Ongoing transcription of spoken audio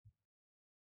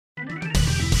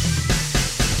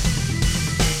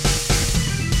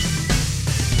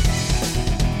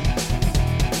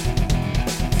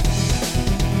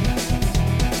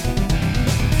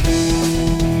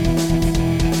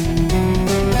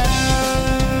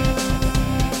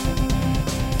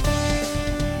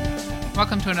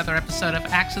Welcome to another episode of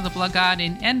Axe of the Blood God,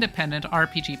 an independent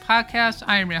RPG podcast.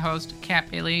 I am your host,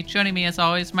 Kat Bailey. Joining me, as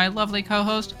always, my lovely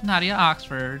co-host, Nadia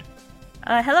Oxford.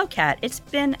 Hello, Kat. It's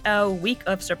been a week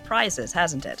of surprises,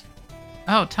 hasn't it?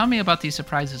 Oh, tell me about these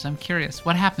surprises. I'm curious.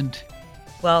 What happened?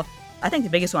 Well, I think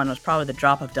the biggest one was probably the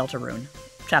drop of Deltarune,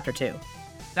 Chapter 2.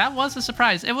 That was a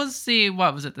surprise. It was the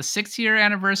 6-year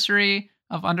anniversary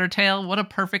of Undertale? What a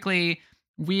perfectly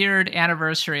weird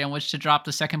anniversary on which to drop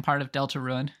the second part of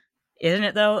Deltarune. Isn't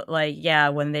it, though?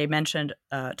 When they mentioned,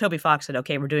 Toby Fox said,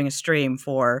 okay, we're doing a stream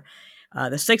for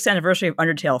the 6th anniversary of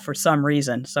Undertale for some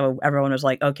reason. So everyone was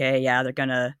like, okay, yeah, they're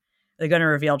gonna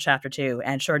reveal Chapter 2.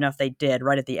 And sure enough, they did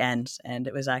right at the end. And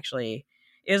it was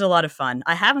a lot of fun.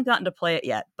 I haven't gotten to play it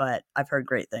yet, but I've heard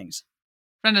great things.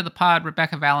 Friend of the pod,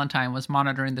 Rebecca Valentine, was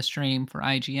monitoring the stream for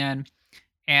IGN.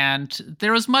 And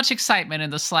there was much excitement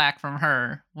in the Slack from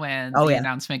her when the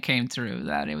announcement came through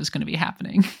that it was going to be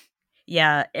happening.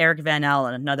 Yeah, Eric Van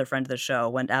Allen, another friend of the show,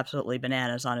 went absolutely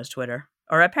bananas on his Twitter.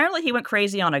 Or apparently he went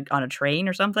crazy on a train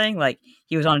or something. Like,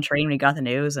 he was on a train when he got the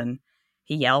news and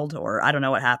he yelled, or I don't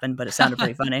know what happened, but it sounded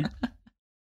pretty funny.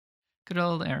 Good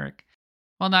old Eric.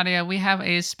 Well, Nadia, we have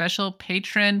a special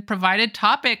patron-provided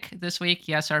topic this week.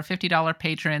 Yes, our $50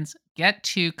 patrons get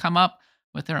to come up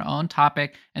with their own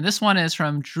topic. And this one is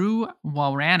from Drew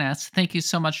Walranis. Thank you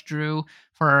so much, Drew,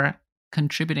 for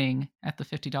contributing at the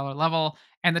 $50 level.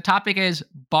 And the topic is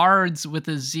Bards with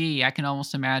a Z. I can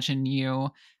almost imagine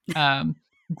you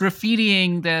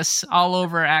graffitiing this all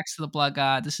over Axe of the Blood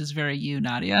God. This is very you,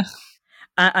 Nadia.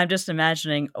 I'm just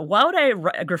imagining, why would I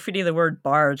graffiti the word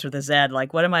bards with a Z?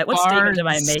 Like, what statement am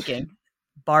I making?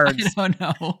 Bards. I don't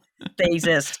know. They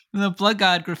exist. The Blood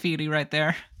God graffiti right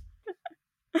there.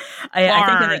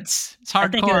 I it's hardcore. I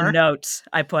think in the notes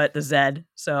I put the Z,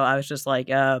 so I was just like,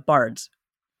 Bards.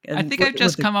 And I think I've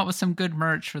just come up with some good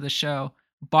merch for the show.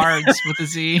 Bards with a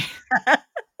Z.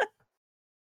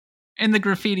 In the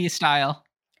graffiti style.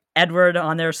 Edward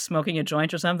on there smoking a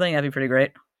joint or something. That'd be pretty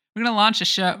great. We're gonna launch a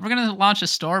show. We're gonna launch a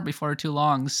store before too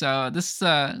long. So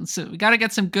so we got to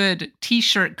get some good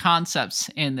T-shirt concepts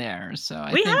in there. So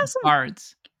I think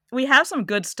Bards. We have some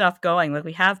good stuff going. Like,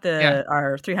 we have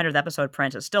our 300th episode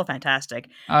print. It's still fantastic.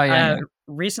 Oh yeah.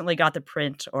 Recently got the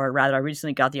print, or rather, I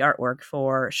recently got the artwork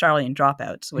for Charlie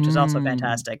Dropouts, which is also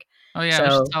fantastic. Oh yeah, we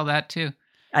should sell that too.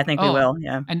 I think we will.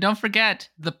 Yeah. And don't forget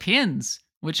the pins,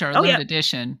 which are limited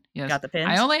edition. Yes, got the pins.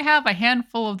 I only have a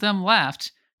handful of them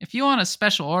left. If you want a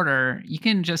special order, you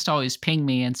can just always ping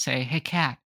me and say, "Hey,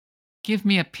 Kat, give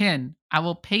me a pin. I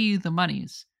will pay you the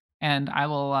monies." And I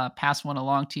will pass one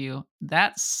along to you.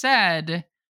 That said,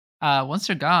 once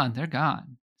they're gone, they're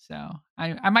gone. So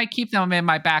I might keep them in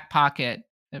my back pocket,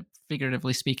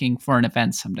 figuratively speaking, for an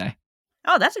event someday.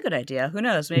 Oh, that's a good idea. Who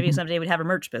knows? Maybe someday we'd have a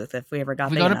merch booth if we ever got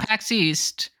big enough. If we go to PAX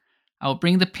East, I'll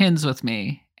bring the pins with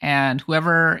me. And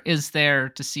whoever is there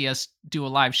to see us do a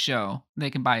live show, they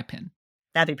can buy a pin.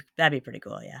 That'd be pretty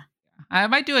cool, yeah. I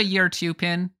might do a year 2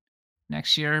 pin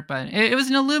next year, but it was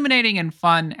an illuminating and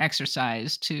fun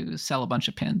exercise to sell a bunch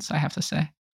of pins, I have to say.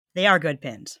 They are good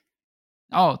pins.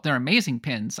 Oh, they're amazing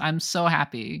pins. I'm so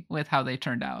happy with how they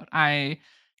turned out. I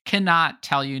cannot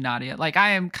tell you, Nadia. Like, I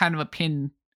am kind of a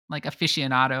pin, like,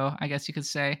 aficionado, I guess you could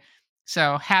say.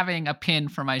 So having a pin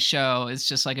for my show is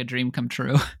just like a dream come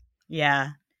true. Yeah.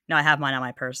 No, I have mine on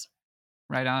my purse.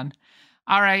 Right on.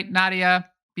 All right, Nadia.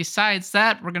 Besides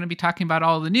that, we're going to be talking about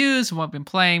all the news and what we've been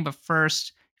playing. But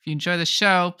first, if you enjoy the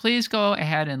show, please go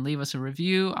ahead and leave us a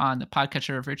review on the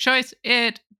podcatcher of your choice.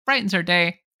 It brightens our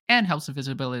day and helps the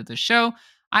visibility of the show.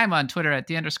 I'm on Twitter at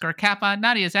 @the_Kappa.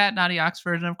 Nadia's at Nadia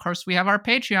Oxford. And of course, we have our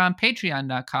Patreon,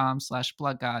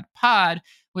 patreon.com/bloodgodpod,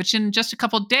 which in just a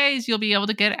couple days, you'll be able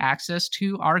to get access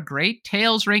to our Great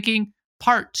Tales ranking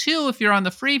part 2 if you're on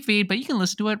the free feed, but you can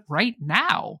listen to it right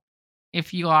now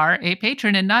if you are a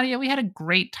patron. And Nadia, we had a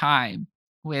great time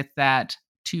with that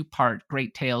 2-part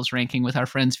Great Tales ranking with our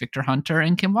friends Victor Hunter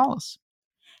and Kim Wallace.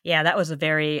 Yeah, that was a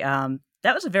very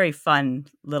fun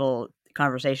little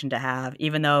conversation to have,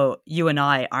 even though you and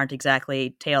I aren't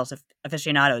exactly Tales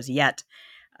aficionados yet.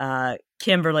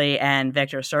 Kimberly and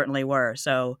Victor certainly were.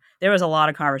 So there was a lot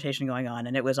of conversation going on,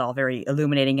 and it was all very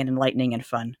illuminating and enlightening and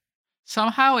fun.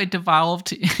 Somehow it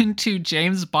devolved into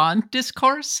James Bond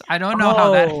discourse. I don't know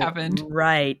how that happened.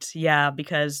 Right. Yeah,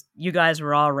 because you guys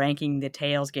were all ranking the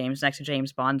Tales games next to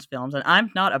James Bond's films. And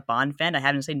I'm not a Bond fan. I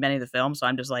haven't seen many of the films. So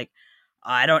I'm just like,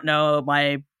 I don't know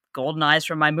my golden eyes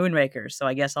from my Moonrakers. So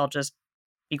I guess I'll just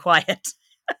be quiet.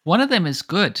 One of them is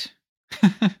good.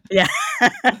 Yeah.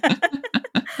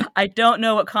 I don't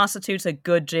know what constitutes a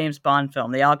good James Bond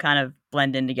film. They all kind of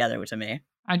blend in together to me.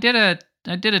 I did a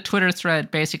Twitter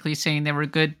thread basically saying they were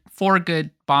good 4 good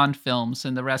Bond films,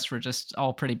 and the rest were just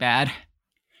all pretty bad.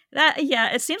 That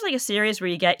yeah, it seems like a series where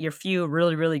you get your few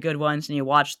really, really good ones and you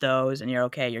watch those and you're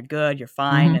okay, you're good, you're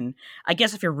fine, Mhm. and I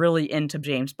guess if you're really into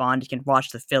James Bond, you can watch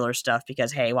the filler stuff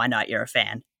because, hey, why not? You're a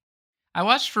fan. I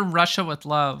watched From Russia with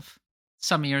Love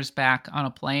some years back on a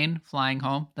plane flying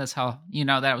home. That's how you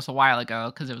know that was a while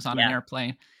ago because it was on an Yeah.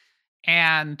 airplane.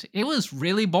 And it was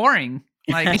really boring.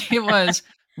 Like, it was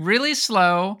really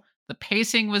slow. The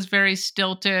pacing was very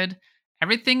stilted.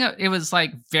 Everything, it was,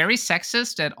 like, very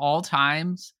sexist at all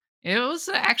times. It was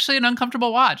actually an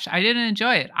uncomfortable watch. I didn't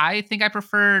enjoy it. I think I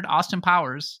preferred Austin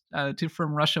Powers, to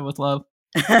From Russia with Love.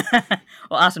 Well,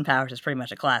 Austin Powers is pretty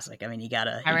much a classic. I mean, I you mean,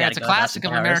 gotta it's a go with Austin classic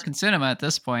of Powers. American cinema at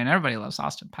this point. Everybody loves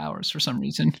Austin Powers for some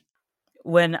reason.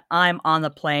 When I'm on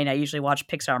the plane, I usually watch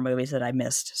Pixar movies that I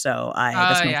missed, so I Oh,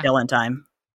 that's my yeah. fill-in time.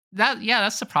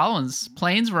 That's the problems.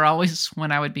 Planes were always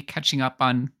when I would be catching up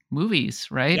on movies,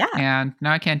 right? Yeah. And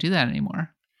now I can't do that anymore.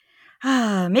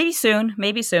 Maybe soon,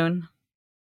 maybe soon.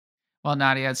 Well,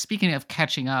 Nadia, speaking of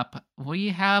catching up, we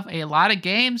have a lot of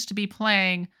games to be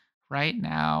playing right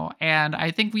now. And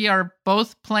I think we are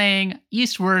both playing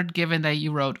Eastward, given that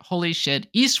you wrote Holy Shit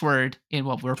Eastward in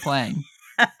what we're playing.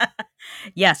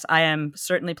 Yes, I am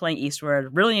certainly playing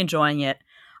Eastward, really enjoying it.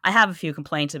 I have a few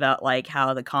complaints about, like,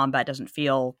 how the combat doesn't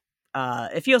feel,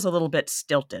 it feels a little bit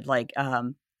stilted, like,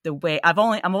 the way I'm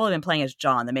only been playing as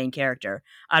John, the main character.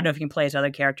 I don't know if you can play as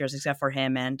other characters except for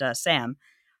him and, Sam,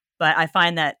 but I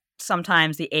find that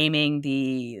sometimes the aiming,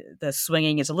 the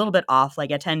swinging is a little bit off,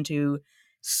 like, I tend to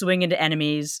swing into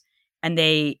enemies, and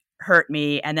they hurt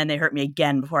me, and then they hurt me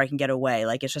again before I can get away,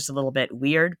 like, it's just a little bit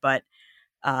weird, but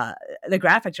uh, the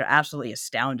graphics are absolutely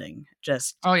astounding.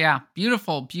 Just Oh, yeah.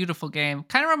 Beautiful, beautiful game.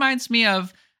 Kind of reminds me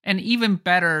of an even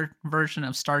better version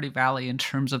of Stardew Valley in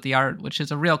terms of the art, which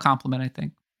is a real compliment, I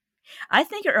think. I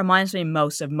think it reminds me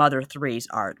most of Mother 3's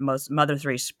art, most Mother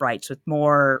 3 sprites with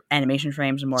more animation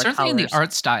frames and more Certainly in the colors.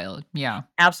 art style. Yeah.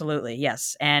 Absolutely,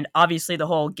 yes. And obviously the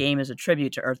whole game is a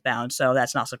tribute to Earthbound, so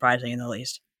that's not surprising in the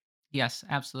least. Yes,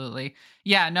 absolutely.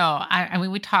 Yeah, no, I mean,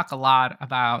 we talk a lot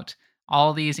about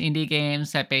all these indie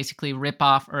games that basically rip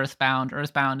off Earthbound.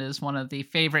 Earthbound is one of the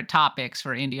favorite topics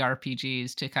for indie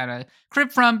RPGs to kind of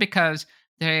crib from because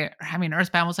I mean,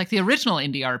 Earthbound was like the original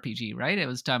indie RPG, right? It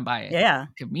was done by a Yeah.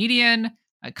 comedian,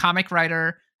 a comic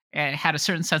writer. It had a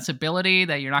certain sensibility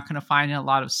that you're not going to find in a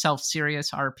lot of self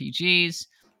serious RPGs.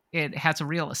 It has a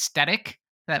real aesthetic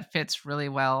that fits really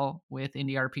well with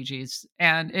indie RPGs.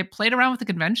 And it played around with the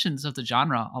conventions of the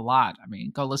genre a lot. I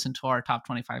mean, go listen to our top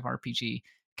 25 RPG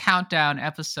countdown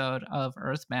episode of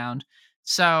Earthbound.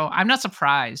 So I'm not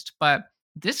surprised, but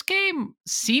this game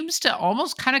seems to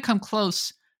almost kind of come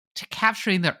close to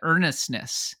capturing the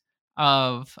earnestness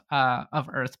of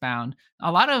Earthbound.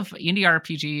 A lot of indie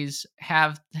RPGs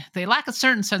they lack a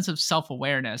certain sense of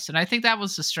self-awareness, and I think that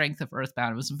was the strength of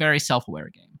Earthbound. It was a very self-aware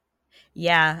game.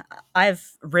 Yeah, I've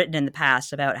written in the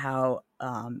past about how,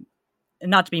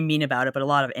 not to be mean about it, but a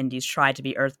lot of indies try to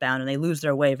be Earthbound and they lose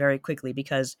their way very quickly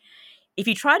because if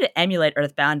you try to emulate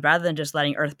Earthbound rather than just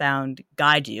letting Earthbound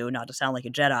guide you, not to sound like a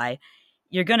Jedi,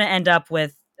 you're going to end up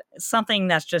with something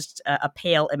that's just a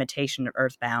pale imitation of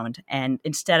Earthbound, and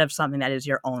instead of something that is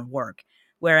your own work.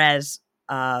 Whereas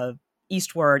uh,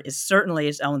 Eastward is certainly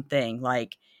its own thing.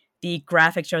 Like the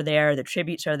graphics are there, the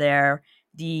tributes are there,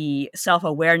 the self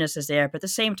awareness is there, but at the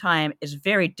same time, is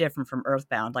very different from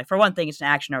Earthbound. Like for one thing, it's an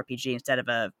action RPG instead of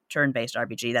a turn based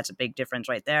RPG. That's a big difference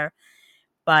right there.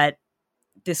 But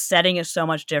the setting is so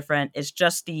much different. It's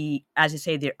just the, as you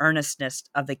say, the earnestness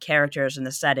of the characters in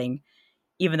the setting,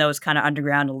 even though it's kind of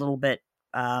underground, a little bit,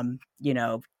 you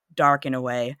know, dark in a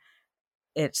way.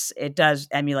 It does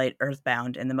emulate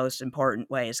Earthbound in the most important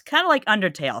ways. Kind of like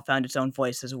Undertale found its own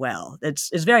voice as well. It's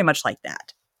very much like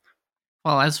that.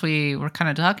 Well, as we were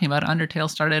kind of talking about, Undertale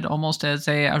started almost as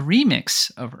a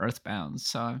remix of Earthbound.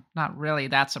 So I'm not really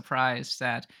that surprised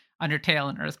that Undertale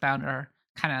and Earthbound are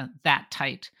kind of that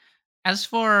tight. As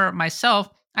for myself,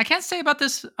 I can't say about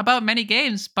this about many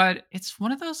games, but it's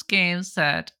one of those games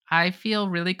that I feel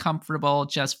really comfortable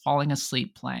just falling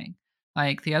asleep playing.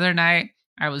 Like the other night,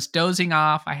 I was dozing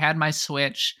off. I had my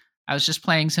Switch. I was just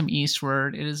playing some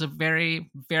Eastward. It is a very,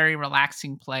 very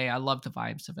relaxing play. I love the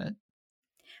vibes of it.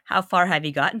 How far have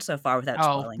you gotten so far without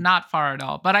Oh, spoiling? not far at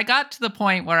all. But I got to the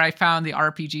point where I found the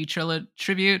RPG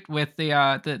tribute with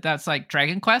that's like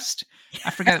Dragon Quest.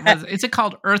 I forget is it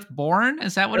called Earthborn?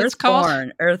 Is that what it's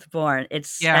called? Earthborn.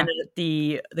 It's Yeah. and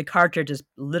the cartridge is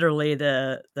literally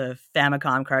the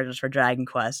Famicom cartridge for Dragon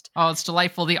Quest. Oh, it's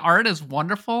delightful. The art is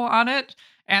wonderful on it.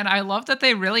 And I love that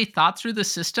they really thought through the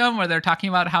system where they're talking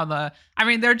about how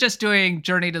they're just doing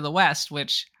Journey to the West,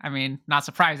 which, not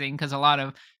surprising because a lot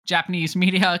of Japanese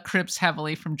media crips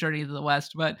heavily from Journey to the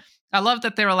West. But I love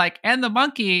that they were like, and the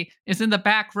monkey is in the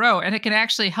back row and it can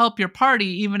actually help your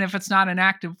party even if it's not an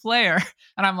active player.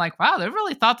 And I'm like, wow, they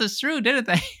really thought this through, didn't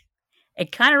they?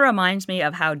 It kind of reminds me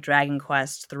of how Dragon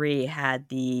Quest III had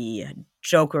the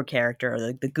Joker character,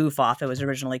 the goof off it was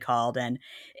originally called, and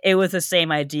it was the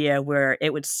same idea where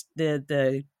it would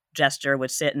the jester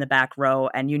would sit in the back row,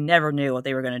 and you never knew what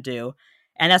they were going to do,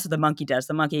 and that's what the monkey does.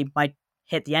 The monkey might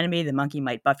hit the enemy, the monkey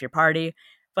might buff your party,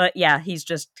 but yeah, he's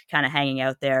just kind of hanging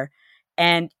out there,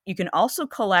 and you can also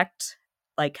collect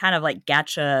like kind of like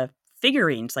gacha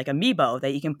figurines, like amiibo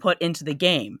that you can put into the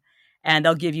game and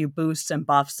they'll give you boosts and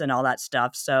buffs and all that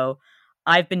stuff. So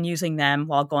I've been using them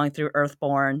while going through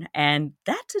Earthborn, and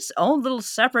that's its own little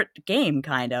separate game,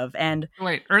 kind of. And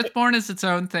Wait, Earthborn is its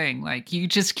own thing. Like you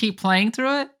just keep playing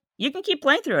through it? you can keep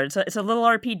playing through it. It's a little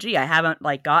RPG. I haven't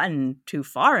like gotten too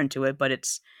far into it, but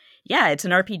it's an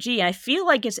RPG, and I feel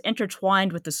like it's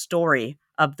intertwined with the story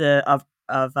of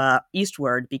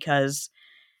Eastward because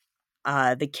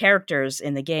the characters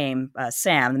in the game,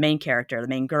 Sam, the main character, the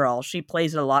main girl, she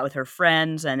plays it a lot with her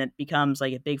friends, and it becomes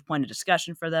like a big point of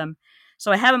discussion for them.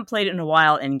 So I haven't played it in a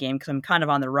while in game because I'm kind of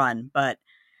on the run. But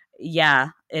yeah,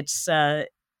 it's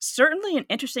certainly an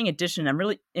interesting addition. I'm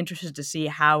really interested to see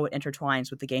how it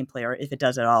intertwines with the gameplay, or if it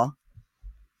does at all.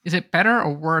 Is it better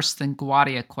or worse than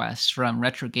Guadia Quest from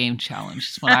Retro Game Challenge?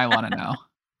 That's what I want to know.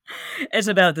 It's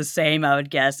about the same, I would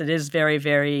guess. It is very,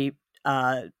 very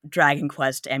Dragon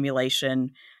Quest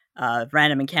emulation,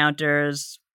 random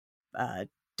encounters,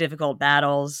 difficult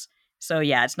battles. So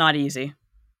yeah, it's not easy.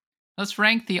 Let's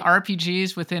rank the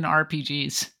RPGs within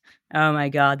RPGs. Oh my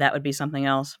god, that would be something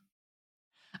else.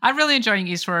 I'm really enjoying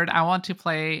Eastward. I want to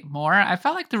play more. I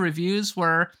felt like the reviews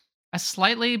were a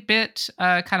slightly bit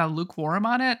kind of lukewarm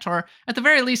on it, or at the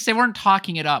very least, they weren't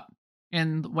talking it up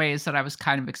in ways that I was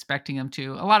kind of expecting them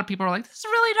to. A lot of people are like, this is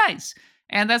really nice.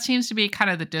 And that seems to be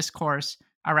kind of the discourse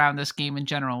around this game in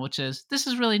general, which is, this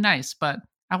is really nice, but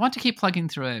I want to keep plugging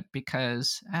through it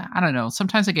because, I don't know,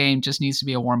 sometimes a game just needs to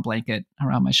be a warm blanket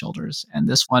around my shoulders, and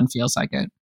this one feels like it.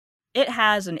 It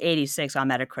has an 86 on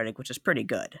Metacritic, which is pretty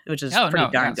good, which is Oh, pretty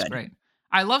no, darn that's good. great.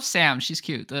 I love Sam. She's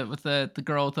cute. With the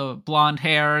girl with the blonde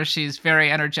hair. She's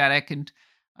very energetic. And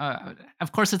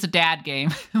of course, it's a dad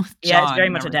game with Yeah, it's John very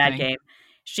and much a dad everything. game.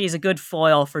 She's a good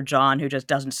foil for John, who just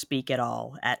doesn't speak at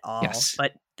all, Yes.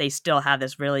 but they still have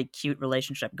this really cute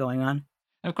relationship going on.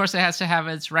 And of course, it has to have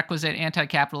its requisite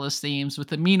anti-capitalist themes with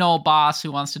the mean old boss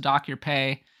who wants to dock your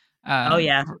pay. Oh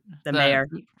yeah, For the mayor.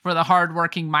 for the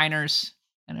hardworking miners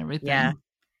and Yeah, everything.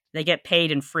 they get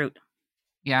paid in fruit.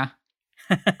 Yeah,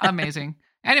 amazing.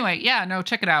 Anyway, yeah, no,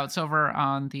 check it out. It's over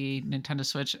on the Nintendo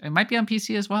Switch. It might be on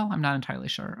PC as well. I'm not entirely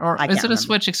sure. Or I is can't it a remember.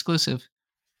 Switch exclusive?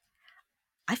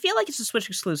 I feel like it's a Switch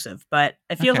exclusive, but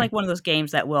it feels Okay. like one of those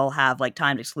games that will have like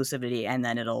timed exclusivity, and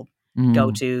then it'll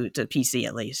go Mm. to PC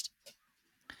at least.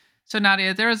 So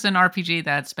Nadia, there is an RPG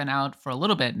that's been out for a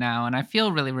little bit now, and I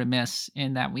feel really remiss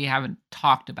in that we haven't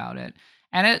talked about it.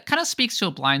 And it kind of speaks to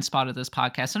a blind spot of this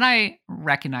podcast, and I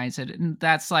recognize it. And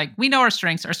that's like, we know our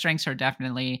strengths. Our strengths are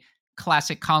definitely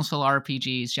classic console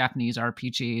RPGs, Japanese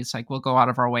RPGs. Like, we'll go out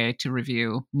of our way to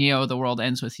review Neo, The World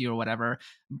Ends With You or whatever.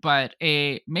 But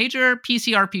a major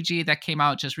PC RPG that came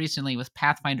out just recently was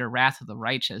Pathfinder Wrath of the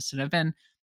Righteous. And I've been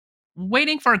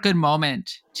waiting for a good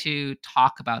moment to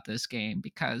talk about this game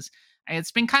because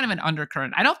it's been kind of an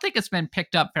undercurrent. I don't think it's been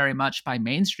picked up very much by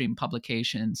mainstream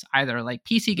publications either. Like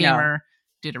PC No, Gamer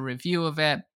did a review of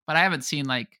it, but I haven't seen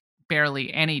like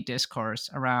barely any discourse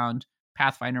around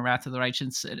Pathfinder Wrath of the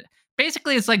Righteous.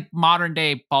 Basically, it's like modern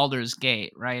day Baldur's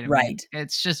Gate, right? I mean, right.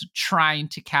 it's just trying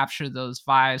to capture those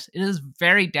vibes. It is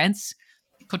very dense.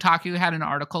 Kotaku had an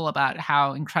article about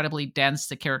how incredibly dense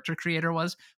the character creator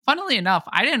was. Funnily enough,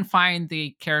 I didn't find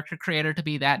the character creator to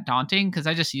be that daunting because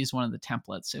I just used one of the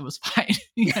templates. It was fine.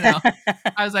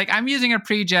 I was like, I'm using a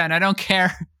pre-gen. I don't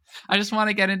care. I just want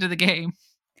to get into the game.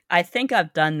 I think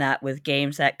I've done that with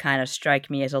games that kind of strike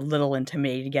me as a little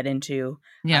intimidating to get into.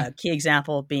 Yeah. Key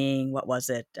example being, what was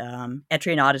it?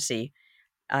 Etrian Odyssey.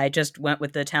 I just went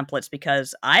with the templates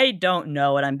because I don't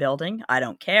know what I'm building. I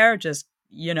don't care. Just,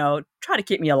 try to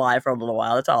keep me alive for a little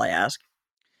while. That's all I ask.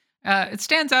 It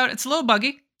stands out. It's a little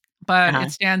buggy, but Uh-huh.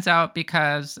 it stands out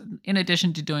because in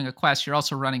addition to doing a quest, you're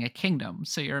also running a kingdom.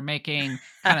 So you're making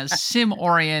kind of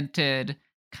sim-oriented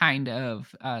kind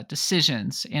of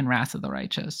decisions in Wrath of the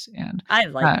Righteous. And I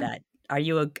like uh, that. Are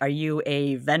you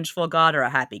a vengeful god or a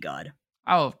happy god?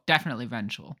 oh, definitely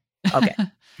vengeful. Okay.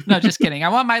 No, just kidding. I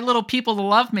want my little people to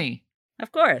love me.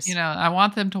 Of course. I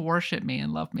want them to worship me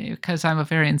and love me because I'm a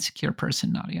very insecure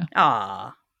person, Nadia.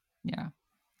 Aw. Yeah.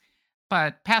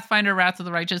 But Pathfinder Wrath of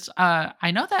the Righteous,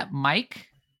 I know that Mike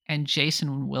and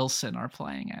Jason Wilson are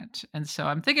playing it. And so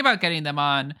I'm thinking about getting them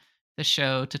on the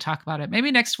show to talk about it.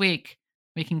 Maybe next week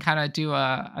we can kind of do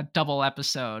a double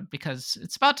episode because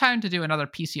it's about time to do another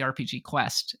PC RPG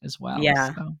quest as well.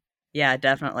 Yeah. So Yeah,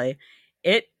 definitely.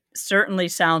 It certainly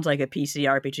sounds like a PC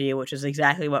RPG, which is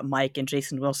exactly what Mike and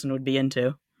Jason Wilson would be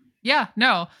into. yeah,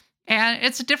 no. And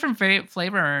it's a different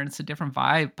flavor and it's a different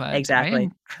vibe, but I Exactly.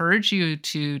 encourage you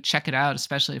to check it out,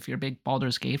 especially if you're a big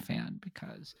Baldur's Gate fan,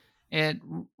 because it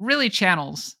really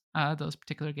channels those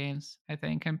particular games, I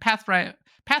think. And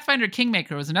Pathfinder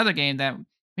Kingmaker was another game that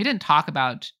we didn't talk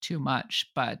about too much,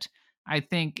 but I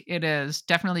think it has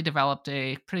definitely developed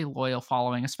a pretty loyal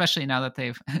following, especially now that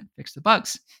they've fixed the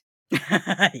bugs.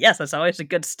 Yes, that's always a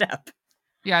good step.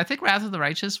 Yeah, I think Wrath of the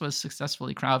Righteous was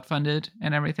successfully crowdfunded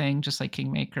and everything, just like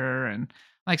Kingmaker, and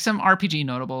like some RPG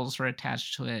notables were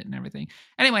attached to it and everything.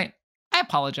 Anyway, I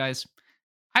apologize.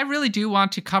 I really do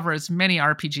want to cover as many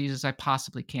RPGs as I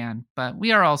possibly can, but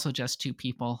we are also just two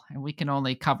people and we can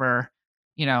only cover,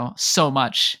 so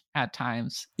much at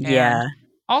times. And Yeah.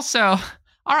 also,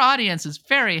 our audience is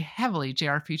very heavily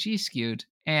JRPG skewed,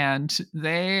 and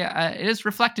it is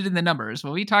reflected in the numbers.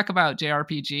 When we talk about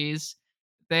JRPGs,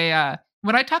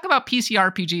 when I talk about PC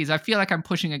RPGs, I feel like I'm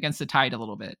pushing against the tide a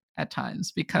little bit at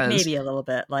times because Maybe a little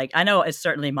bit. Like, I know it's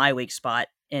certainly my weak spot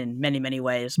in many, many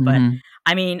ways, but Mhm.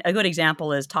 I mean, a good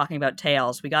example is talking about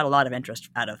Tales. We got a lot of interest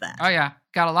out of Oh that. yeah,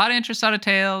 got a lot of interest out of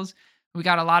Tales. We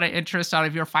got a lot of interest out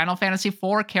of your Final Fantasy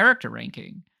IV character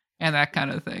ranking and that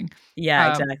kind of thing. Yeah,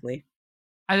 Um, exactly.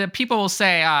 People will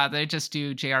say they just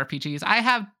do JRPGs. I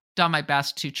have done my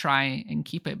best to try and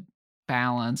keep it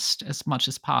balanced as much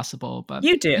as possible, but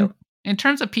You in do. in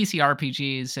terms of PC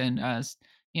RPGs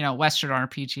and Western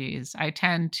RPGs, I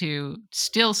tend to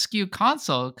still skew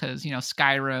console because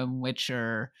Skyrim,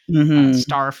 Witcher, Mhm.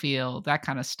 Starfield, that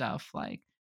kind of stuff. Like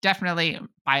definitely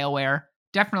BioWare,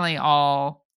 definitely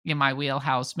all in my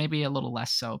wheelhouse. Maybe a little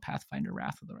less so Pathfinder: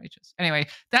 Wrath of the Righteous. Anyway,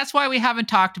 that's why we haven't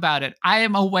talked about it. I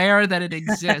am aware that it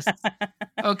exists.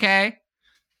 Okay.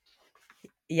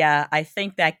 Yeah, I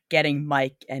think that getting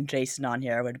Mike and Jason on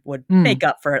here would Mm. make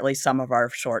up for at least some of our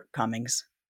shortcomings.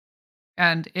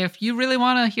 And if you really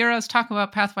want to hear us talk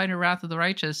about Pathfinder: Wrath of the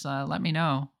Righteous, let me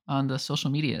know on the social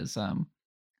medias.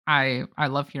 I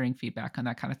love hearing feedback on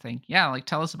that kind of thing. Yeah, like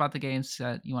tell us about the games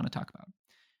that you want to talk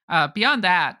about. Beyond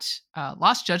that,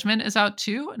 Lost Judgment is out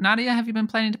too. Nadia, have you been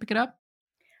planning to pick it up?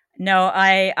 No,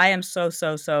 I am so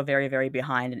very very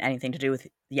behind in anything to do with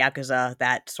Yakuza,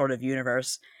 that sort of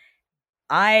universe.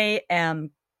 I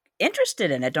am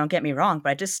interested in it, don't get me wrong,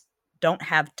 but I just don't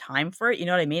have time for it, you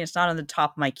know what I mean? It's not on the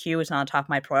top of my queue, it's not on top of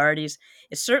my priorities.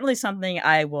 It's certainly something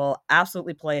I will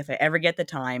absolutely play if I ever get the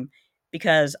time,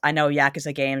 because I know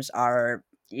Yakuza games are,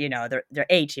 they're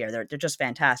A tier, they're just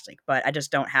fantastic, but I just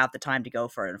don't have the time to go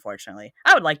for it, unfortunately.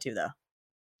 I would like to, though.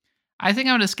 I think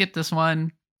I'm gonna skip this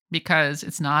one because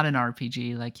it's not an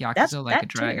RPG like That's Yakuza Like a that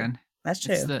too. Dragon. That's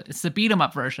It's true. the beat 'em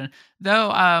up version.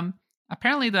 Though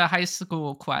apparently the high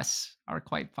school quests are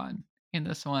quite fun in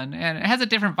this one, and it has a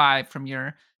different vibe from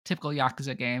your typical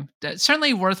Yakuza game.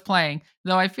 Certainly worth playing,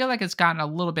 though I feel like it's gotten a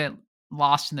little bit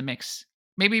lost in the mix.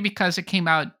 Maybe because it came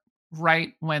out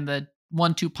right when the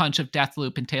 1-2 punch of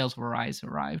Deathloop and Tales of Arise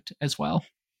arrived as well.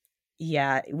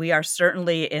 Yeah, we are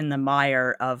certainly in the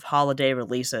mire of holiday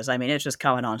releases. I mean, it's just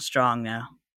coming on strong now.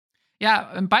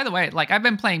 Yeah, and by the way, like I've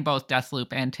been playing both Deathloop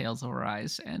and Tales of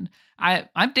Arise, and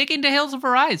I'm digging Tales of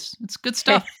Arise. It's good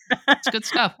stuff. It's good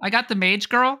stuff. I got the mage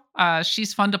girl.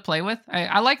 She's fun to play with.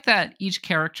 I like that each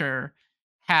character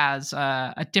has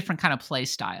a different kind of play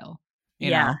style. You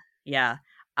Yeah, know. yeah.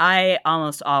 I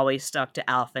almost always stuck to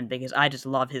Alphen because I just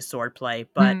love his swordplay,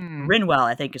 but Hmm. Rinwell,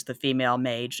 I think, is the female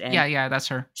mage, and Yeah, yeah, that's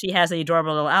her. she has the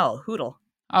adorable little owl, Hootle.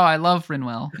 Oh, I love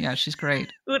Rinwell. Yeah, she's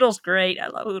great. Hootle's great. I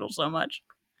love Hootle so much.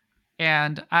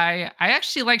 And I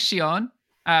actually like Shion.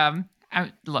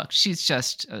 Look, she's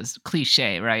just a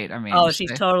cliche, right? I mean, Oh,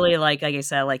 she's totally like I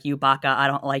said, like, "You baka, I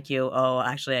don't like you. Oh,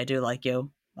 actually, I do like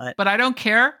you." But but I don't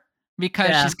care because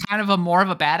yeah, she's kind of a more of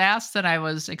a badass than I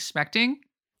was expecting.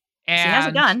 she has a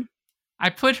And gun. I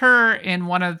put her in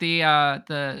one of the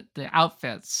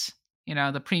outfits,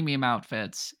 the premium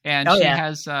outfits, and Oh, she yeah.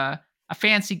 has a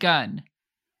fancy gun,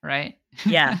 right?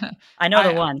 Yeah. I know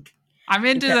the I one.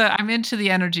 Because I'm into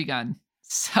the energy gun.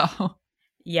 So,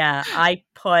 yeah, I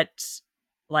put,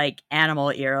 like,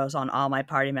 animal ears on all my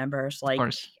party members, of like,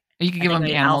 course, you could I give think them we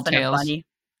the need animal Alpha and a tails. bunny.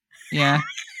 Yeah.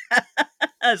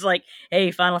 I was like,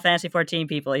 "Hey, Final Fantasy 14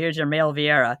 people, here's your male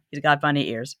Vieira. He's got bunny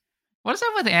ears." What is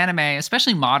it with anime,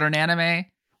 especially modern anime,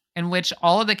 in which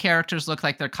all of the characters look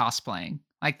like they're cosplaying?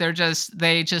 Like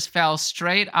they just fell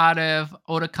straight out of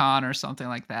Otakon or something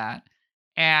like that.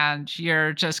 And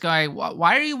you're just going,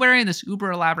 why are you wearing this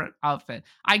uber elaborate outfit?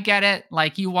 I get it.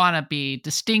 Like you want to be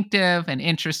distinctive and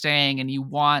interesting, and you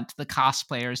want the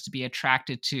cosplayers to be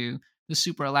attracted to the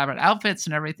super elaborate outfits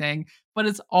and everything, but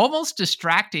it's almost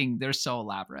distracting. They're so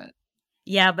elaborate.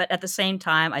 Yeah, but at the same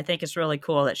time, I think it's really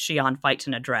cool that Shion fights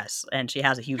in a dress and she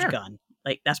has a huge Sure. gun.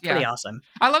 Like, that's pretty Yeah. awesome.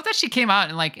 I love that she came out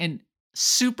in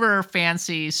super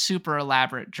fancy, super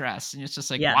elaborate dress, and it's just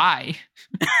like, Yeah. why?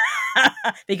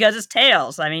 Because it's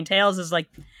Tails. I mean, Tails is like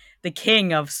the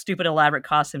king of stupid elaborate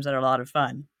costumes that are a lot of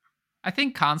fun. I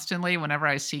think constantly whenever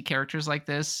I see characters like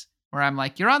this, where I'm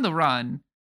like, "You're on the run.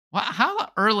 How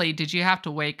early did you have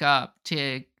to wake up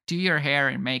to do your hair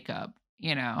and makeup?"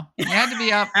 You know, you had to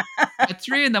be up at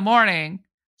 3 in the morning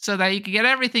so that you could get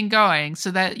everything going,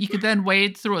 so that you could then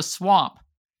wade through a swamp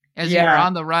as you were Yeah.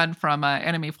 on the run from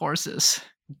enemy forces.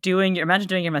 Imagine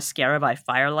doing your mascara by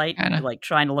firelight, Kind of like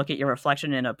trying to look at your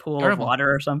reflection in a pool of terrible.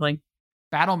 water or something.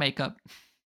 Battle makeup.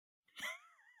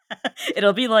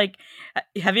 It'll be like,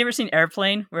 have you ever seen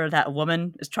Airplane, where that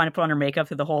woman is trying to put on her makeup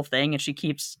through the whole thing, and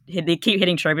they keep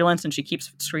hitting turbulence, and she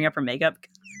keeps screwing up her makeup?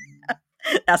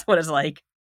 That's what it's like.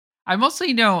 I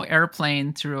mostly know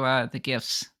Airplane through the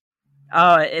gifs.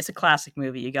 Oh, it's a classic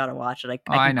movie. You got to watch it.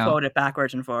 Oh, I I can know. quote it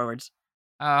backwards and forwards.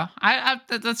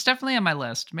 That's definitely on my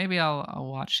list. Maybe I'll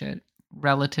watch it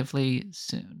relatively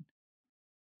soon.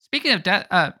 Speaking of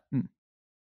damn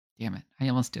it, I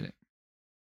almost did it.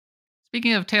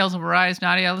 Speaking of Tales of Arise,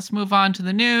 Nadia, let's move on to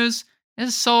the news. It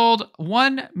has sold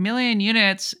 1 million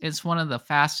units. It's one of the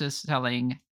fastest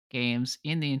selling games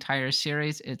in the entire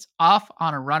series. It's off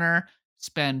on a runner. It's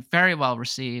been very well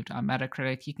received on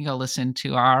Metacritic. You can go listen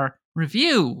to our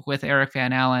review with Eric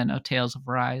Van Allen of Tales of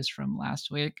Arise from last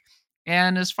week.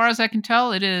 And as far as I can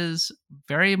tell, it is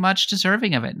very much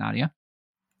deserving of it, Nadia.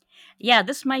 Yeah,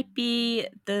 this might be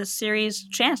the series'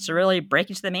 chance to really break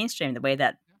into the mainstream the way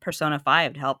that Persona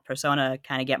 5 helped Persona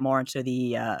kind of get more into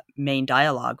the main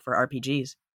dialogue for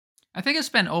RPGs. I think it's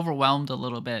been overwhelmed a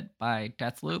little bit by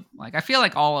Deathloop. Like, I feel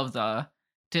like all of the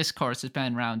discourse has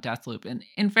been around Deathloop. And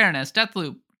in fairness,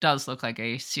 Deathloop does look like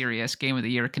a serious Game of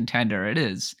the Year contender. It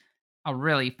is a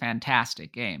really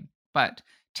fantastic game. But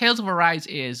Tales of Arise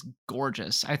is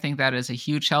gorgeous. I think that is a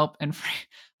huge help. And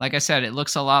like I said, it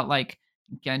looks a lot like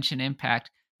Genshin Impact.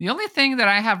 The only thing that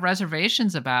I have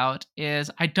reservations about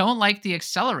is I don't like the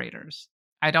accelerators.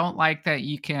 I don't like that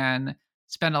you can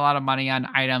spend a lot of money on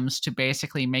items to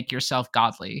basically make yourself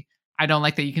godly. I don't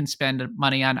like that you can spend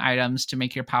money on items to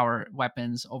make your power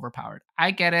weapons overpowered.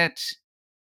 I get it.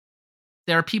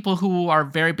 There are people who are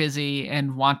very busy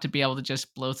and want to be able to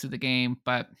just blow through the game,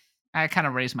 but I kind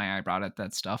of raise my eyebrow at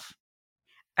that stuff.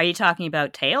 Are you talking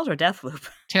about Tails or Deathloop?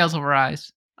 Tales of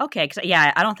Arise. Okay, because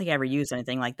yeah, I don't think I ever used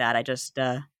anything like that. I just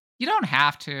You don't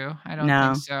have to. I don't think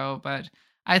no. so, but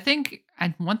I think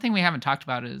one thing we haven't talked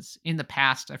about is in the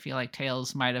past, I feel like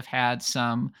Tales might have had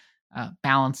some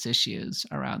balance issues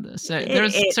around this.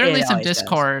 There's certainly It some always does.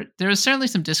 discord. There was certainly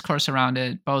some discourse around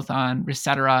it, both on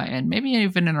Resetera and maybe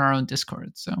even in our own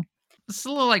Discord. So it's a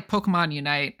little like Pokemon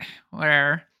Unite,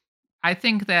 where I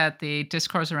think that the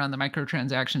discourse around the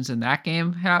microtransactions in that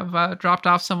game have dropped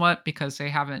off somewhat because they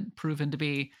haven't proven to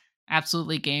be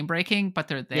absolutely game breaking, but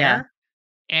they're Yeah. there.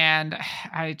 And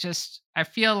I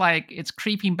feel like it's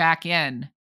creeping back in.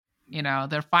 You know,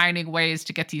 they're finding ways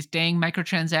to get these dang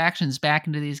microtransactions back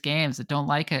into these games that don't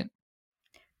like it.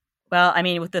 Well, I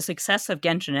mean, with the success of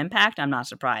Genshin Impact, I'm not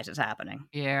surprised it's happening.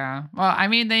 Yeah. Well, I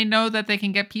mean, they know that they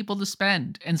can get people to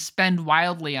spend and spend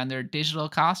wildly on their digital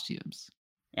costumes.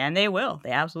 And they will.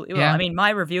 They absolutely will. I Yeah. mean,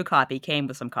 my review copy came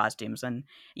with some costumes, and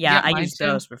yeah, Yep, I mine used too.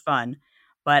 those for fun,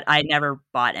 but I never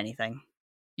bought anything.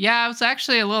 Yeah, I was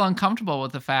actually a little uncomfortable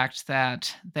with the fact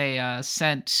that they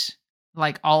sent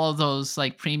like all of those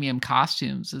like premium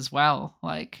costumes as well.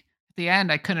 Like at the end,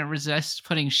 I couldn't resist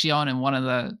putting Shion in one of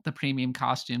the premium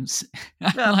costumes.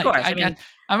 Well, of Like course. I mean,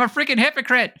 I'm a freaking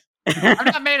hypocrite. I'm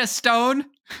not made of stone.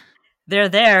 they're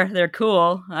there. They're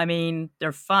cool. I mean,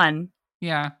 they're fun.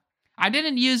 Yeah, I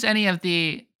didn't use any of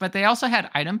but they also had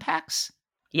item packs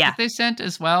Yeah. that they sent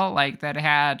as well. Like that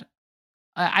had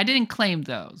I didn't claim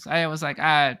those. I was like,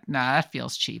 nah, that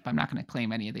feels cheap. I'm not going to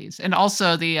claim any of these. And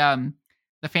also the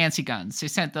fancy guns. They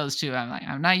sent those too. I'm like,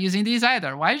 I'm not using these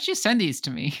either. Why did you send these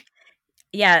to me?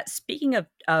 Yeah. Speaking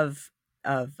of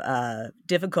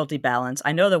difficulty balance.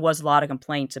 I know there was a lot of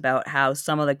complaints about how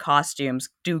some of the costumes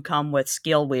do come with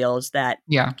skill wheels that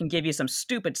Yeah. can give you some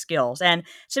stupid skills. And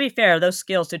to be fair, those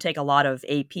skills do take a lot of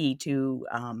AP to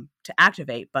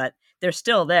activate, but they're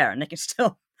still there and they can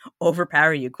still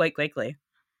overpower you quite quickly.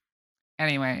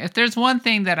 Anyway, if there's one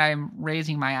thing that I'm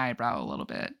raising my eyebrow a little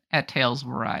bit at Tales of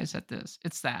Arise at this,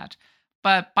 it's that.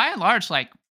 But by and large,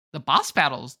 like the boss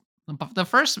battles, the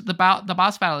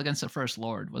boss battle against the First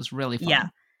Lord was really Yeah,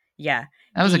 fun. yeah.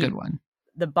 That was a good one.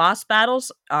 The boss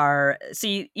battles are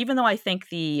see, even though I think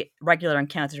the regular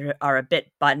encounters are a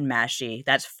bit button mashy,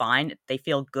 that's fine. They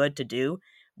feel good to do.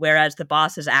 Whereas the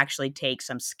bosses actually take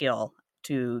some skill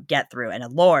to get through. And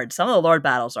some of the Lord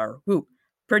battles are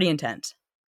pretty intense.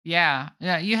 Yeah,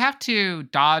 yeah, you have to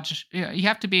dodge. You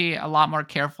have to be a lot more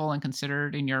careful and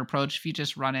considered in your approach. If you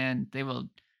just run in, they will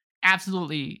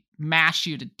absolutely mash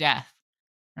you to death,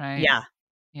 right? Yeah,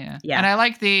 Yeah, and yeah, I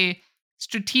like the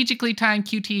strategically timed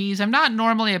QTEs. I'm not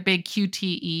normally a big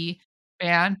QTE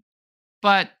fan,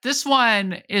 but this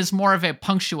one is more of a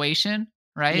punctuation,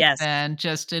 right? yes, Than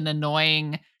just an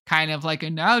annoying kind of like a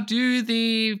now do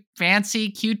the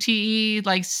fancy QTE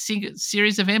like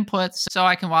series of inputs so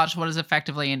I can watch what is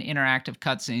effectively an interactive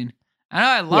cutscene. I know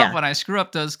I love yeah. when I screw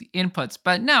up those inputs,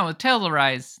 but no, with Tale of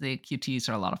Arise, the QTEs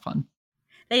are a lot of fun.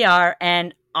 They are,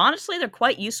 and honestly, they're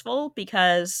quite useful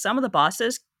because some of the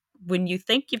bosses, when you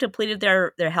think you've depleted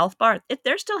their health bar,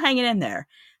 they're still hanging in there.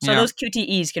 So Yeah. those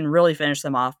QTEs can really finish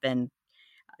them off, and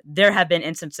there have been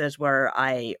instances where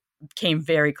I came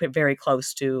very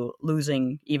close to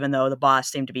losing, even though the boss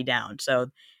seemed to be down. So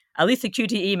at least the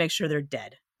QTE makes sure they're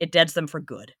dead. It deads them for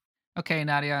good. Okay,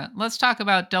 Nadia, let's talk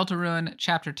about Deltarune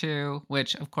Chapter 2,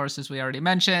 which, of course, as we already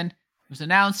mentioned, was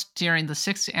announced during the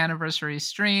 6th anniversary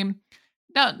stream.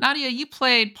 Now, Nadia, you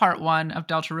played part 1 of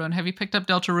Deltarune. Have you picked up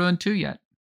Deltarune 2 yet?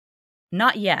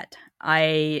 Not yet.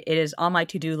 It is on my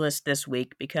to-do list this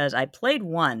week because I played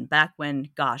one back when,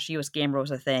 gosh, US Gamer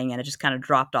was a thing, and it just kind of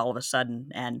dropped all of a sudden.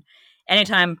 And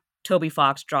anytime Toby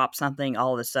Fox drops something,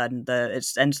 all of a sudden it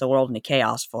sends the world into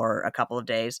chaos for a couple of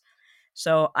days.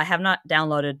 So I have not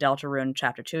downloaded Deltarune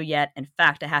Chapter 2 yet. In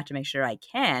fact, I have to make sure I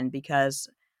can because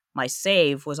my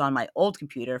save was on my old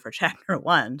computer for Chapter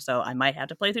 1, so I might have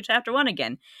to play through Chapter 1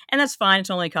 again. And that's fine, it's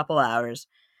only a couple hours.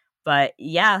 But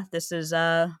yeah, this is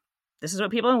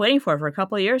what people have been waiting for a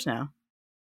couple of years now.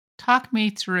 Talk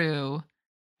me through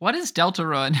what is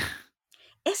Deltarune?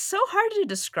 It's so hard to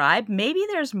describe. Maybe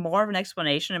there's more of an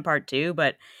explanation in part 2,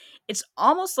 but it's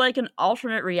almost like an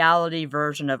alternate reality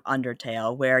version of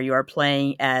Undertale where you are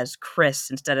playing as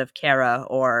Chris instead of Kara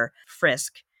or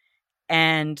Frisk,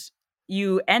 and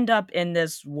you end up in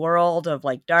this world of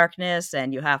like darkness,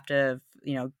 and you have to,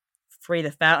 free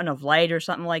the fountain of light or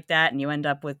something like that, and you end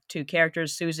up with two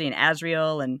characters, Susie and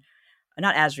Asriel, and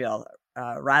not Asriel,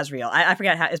 Razriel. I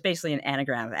forgot how. It's basically an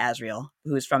anagram of Asriel,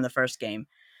 who's from the first game.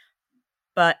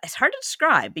 But it's hard to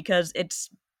describe because it's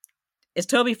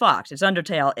Toby Fox. It's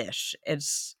Undertale ish.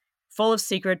 It's full of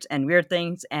secrets and weird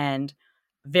things and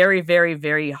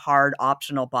very hard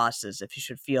optional bosses if you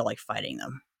should feel like fighting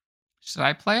them. Should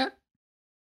I play it?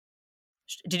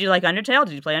 Did you like Undertale?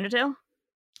 Did you play Undertale?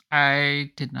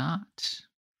 I did not.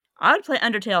 I would play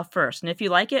Undertale first, and if you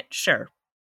like it, sure.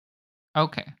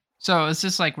 Okay. So is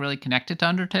this like really connected to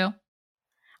Undertale?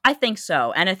 I think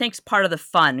so, and I think part of the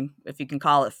fun, if you can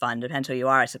call it fun, depends who you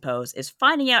are, I suppose, is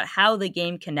finding out how the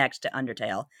game connects to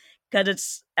Undertale. Because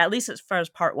it's, at least as far as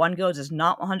part 1 goes, is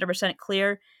not 100%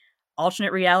 clear.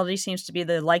 Alternate reality seems to be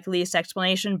the likeliest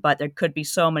explanation, but there could be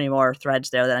so many more threads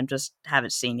there that I just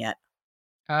haven't seen yet.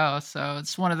 Oh, so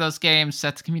it's one of those games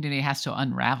that the community has to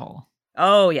unravel.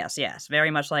 Oh, yes.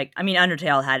 Very much like, I mean,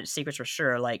 Undertale had its secrets for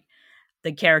sure, like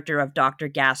the character of Dr.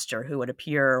 Gaster, who would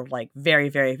appear like very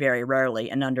rarely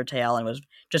in Undertale and was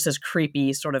just this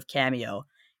creepy sort of cameo,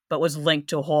 but was linked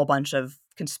to a whole bunch of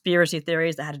conspiracy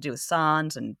theories that had to do with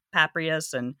Sans and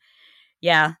Paprius, and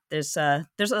yeah, there's a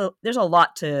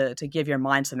lot to give your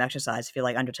mind some exercise if you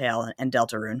like Undertale and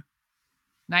Deltarune.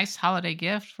 Nice holiday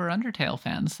gift for Undertale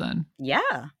fans, then. Yeah,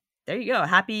 there you go.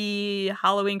 Happy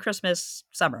Halloween, Christmas,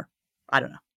 summer. I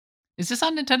don't know. Is this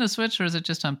on Nintendo Switch or is it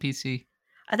just on PC?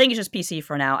 I think it's just PC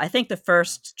for now. I think the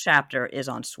first chapter is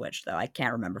on Switch, though. I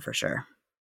can't remember for sure.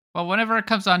 Well, whenever it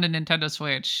comes on to Nintendo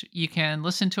Switch, you can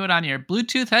listen to it on your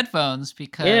Bluetooth headphones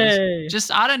because Yay!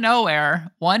 just out of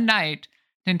nowhere, one night,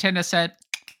 Nintendo said,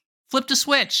 flip to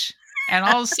Switch. And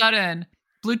all of a sudden,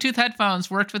 Bluetooth headphones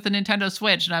worked with the Nintendo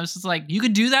Switch. And I was just like, you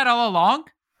could do that all along?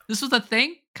 This was a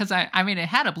thing? Because I mean, it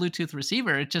had a Bluetooth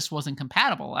receiver. It just wasn't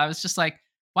compatible. I was just like,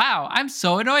 wow, I'm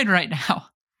so annoyed right now.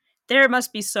 There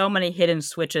must be so many hidden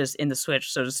switches in the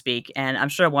Switch, so to speak, and I'm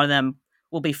sure one of them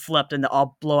will be flipped and they'll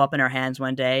all blow up in our hands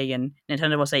one day, and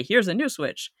Nintendo will say, "Here's a new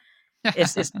Switch."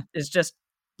 It's just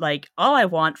like all I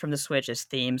want from the Switch is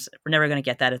themes. We're never going to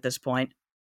get that at this point.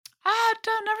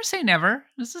 Don't never say never.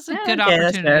 This is a Yeah, good okay,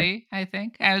 that's fair. opportunity, I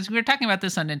think. As we were talking about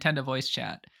this on Nintendo Voice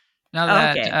Chat. Now Oh,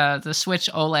 that okay. the Switch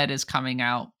OLED is coming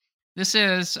out,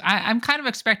 I'm kind of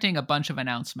expecting a bunch of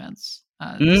announcements.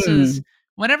 This is Mm.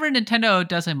 whenever Nintendo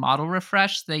does a model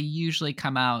refresh, they usually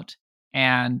come out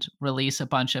and release a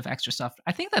bunch of extra stuff.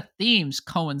 I think the themes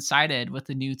coincided with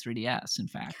the new 3DS, in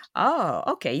fact. Oh,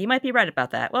 okay. You might be right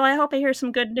about that. Well, I hope I hear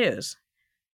some good news.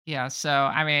 Yeah, so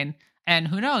I mean, and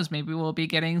who knows, maybe we'll be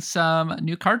getting some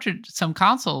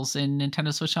consoles in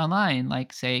Nintendo Switch Online,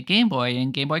 like say Game Boy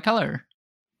and Game Boy Color.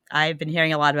 I've been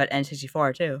hearing a lot about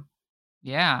N64 too.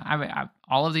 Yeah, I mean,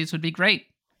 all of these would be great.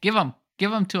 Give them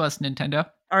to us, Nintendo.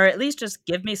 Or at least just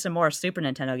give me some more Super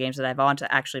Nintendo games that I want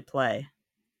to actually play.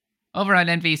 Over on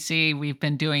NVC, we've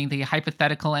been doing the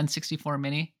hypothetical N64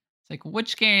 Mini. It's like,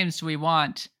 which games do we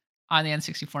want on the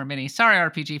N64 Mini? Sorry,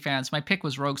 RPG fans, my pick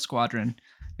was Rogue Squadron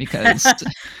because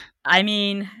I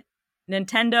mean,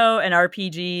 Nintendo and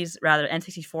RPGs, rather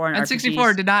N64 and N64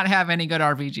 RPGs. did not have any good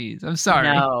RPGs. I'm sorry,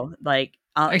 No, like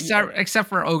except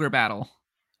for Ogre Battle.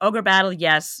 Ogre Battle,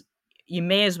 yes. You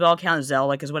may as well count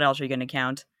Zelda, because what else are you going to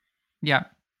count? Yeah,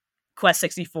 Quest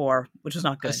 64, which is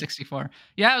not Quest good. 64.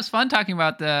 Yeah, it was fun talking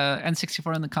about the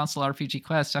N64 and the console RPG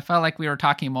Quest. I felt like we were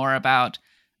talking more about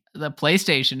the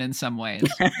PlayStation in some ways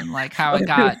and like how it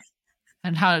got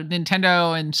and how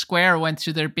Nintendo and Square went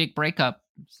through their big breakup.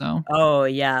 So, Oh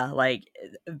yeah, like,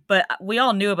 but we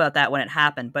all knew about that when it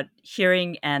happened. But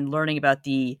hearing and learning about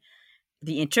the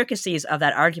intricacies of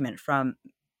that argument from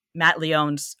Matt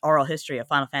Leone's oral history of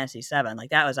Final Fantasy VII,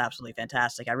 like that was absolutely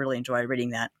fantastic. I really enjoyed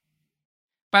reading that.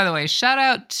 by the way, shout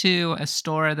out to a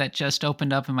store that just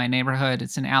opened up in my neighborhood.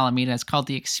 It's in Alameda. It's called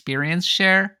the Experience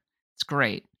Share. It's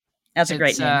great. That's a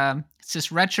great name. It's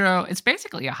this retro. It's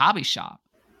basically a hobby shop.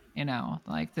 You know,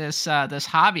 like this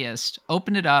hobbyist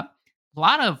opened it up. A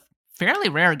lot of fairly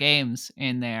rare games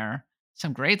in there.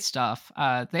 Some great stuff.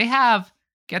 They have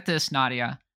get this,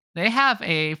 Nadia. They have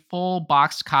a full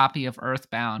boxed copy of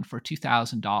Earthbound for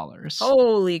 $2,000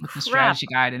 Holy with the crap! strategy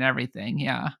guide and everything.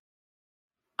 Yeah.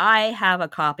 I have a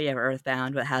copy of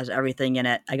Earthbound that has everything in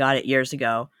it. I got it years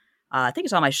ago. I think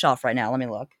it's on my shelf right now. Let me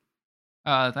look.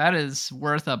 That is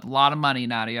worth a lot of money,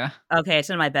 Nadia. Okay, it's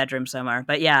in my bedroom somewhere.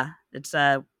 But yeah, it's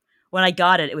when I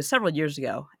got it, it was several years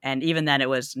ago, and even then, it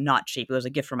was not cheap. It was a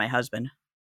gift from my husband.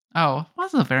 Oh,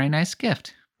 that's a very nice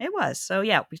gift. It was. So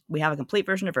yeah, we have a complete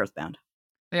version of Earthbound.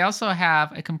 They also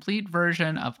have a complete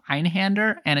version of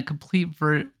Einhander and a complete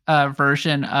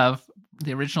version of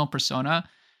the original Persona.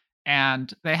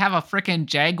 And they have a freaking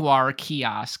Jaguar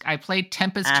kiosk. I played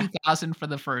Tempest Ah, 2000 for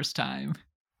the first time.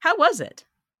 how was it?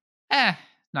 Eh,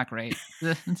 not great.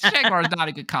 The Jaguar is not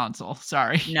a good console.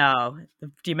 Sorry. No. Do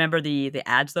you remember the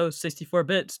ads though? 64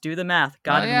 bits. Do the math. Oh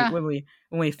God, yeah, when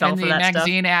we fell and for the that stuff.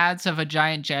 magazine ads of a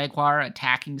giant Jaguar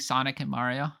attacking Sonic and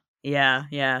Mario. Yeah,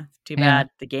 yeah. Too Yeah. bad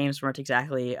the games weren't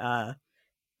exactly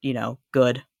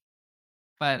good.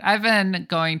 But I've been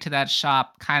going to that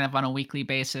shop kind of on a weekly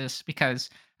basis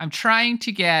because I'm trying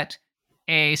to get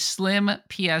a slim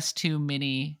PS2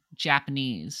 mini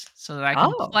Japanese so that I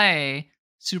can Oh. play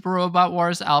Super Robot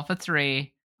Wars Alpha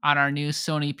 3 on our new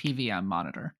Sony PVM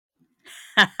monitor.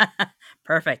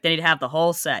 Perfect. Then you'd have the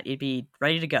whole set. You'd be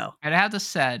ready to go. I'd have to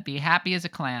said, be happy as a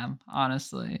clam,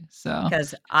 honestly. So,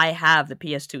 Because I have the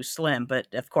PS2 Slim, but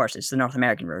of course it's the North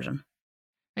American version.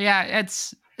 yeah,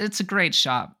 it's a great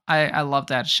shop. I love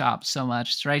that shop so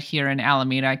much. It's right here in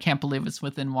Alameda. I can't believe it's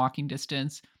within walking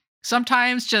distance.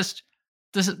 Sometimes just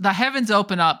the heavens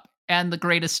open up and the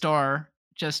greatest store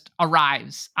just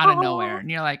arrives out of nowhere, Oh. and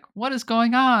you're like, "What is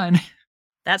going on?"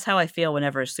 That's how I feel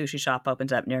whenever a sushi shop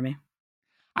opens up near me.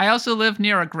 I also live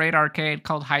near a great arcade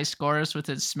called High Scores with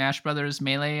its Smash Brothers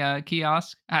Melee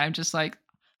kiosk. I'm just like,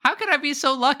 how can I be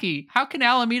so lucky? How can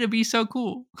Alameda be so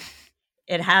cool?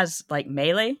 It has like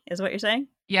melee, is what you're saying?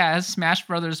 Yeah, it has Smash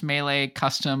Brothers Melee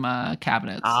custom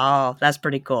cabinets. Oh, that's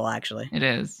pretty cool, actually. It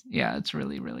is. Yeah, it's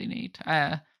really, really neat.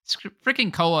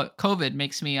 Freaking COVID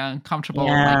makes me uncomfortable, like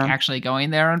Yeah, actually going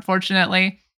there,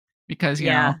 unfortunately, because,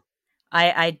 yeah.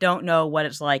 I don't know what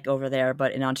it's like over there,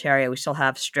 but in Ontario, we still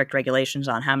have strict regulations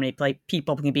on how many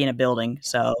people can be in a building.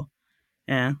 So,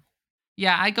 yeah,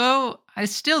 yeah, I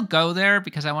still go there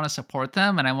because I want to support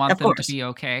them and I want of them to course. be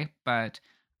okay. But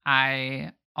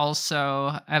I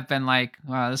also have been like,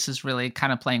 wow, this is really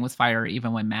kind of playing with fire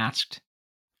even when masked.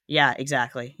 Yeah,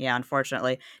 exactly. Yeah,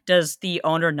 unfortunately. Does the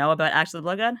owner know about Axe of the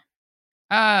Blood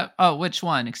God? Oh, which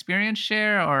one? Experience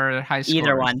share or high Either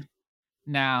scores? one.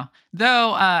 No.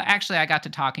 Though, actually, I got to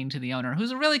talking to the owner,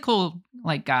 who's a really cool,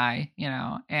 like, guy,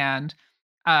 and,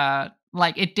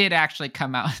 like, it did actually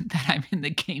come out that I'm in the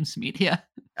games media.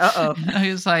 Uh-oh.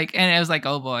 He was like and it was like,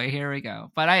 "Oh boy, here we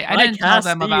go." But I I didn't tell cast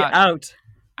them thee about out.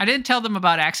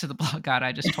 Axe of the Blood God,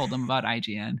 I just told them about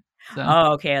IGN. So,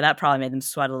 Oh, okay, that probably made them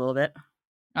sweat a little bit.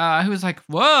 he was like,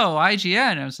 "Whoa,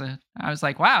 IGN." I was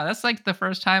like, "Wow, that's, like, the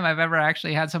first time I've ever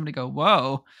actually had somebody go,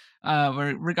 'Whoa,'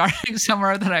 regarding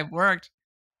somewhere that I've worked."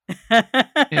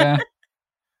 Yeah,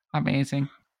 amazing.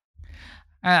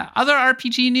 Other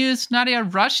RPG news, Nadia,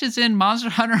 Rush is in Monster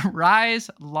Hunter Rise,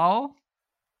 lol.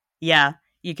 Yeah,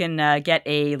 you can, get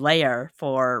a layer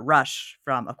for Rush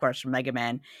from, of course, from Mega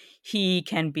Man. He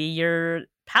can be your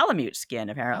Palamute skin,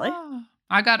 apparently. Oh,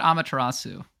 I got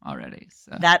Amaterasu already,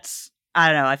 so. That's I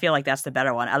don't know, I feel like that's the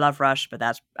better one. I love Rush, but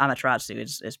that's Amaterasu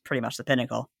is pretty much the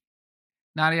pinnacle.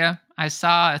 Nadia, I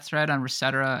saw a thread on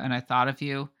Resetera and I thought of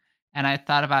you, and I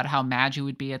thought about how mad you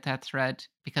would be at that thread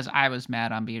because I was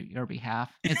mad on your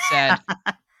behalf. It said,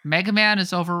 Mega Man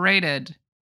is overrated,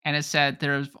 and it said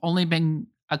there's only been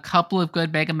a couple of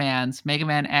good Mega Mans, Mega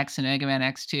Man X and Mega Man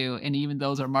X2, and even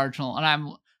those are marginal.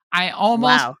 And I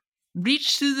almost Wow.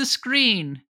 reached through the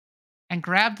screen and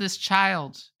grabbed this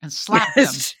child and slapped him.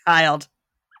 This child.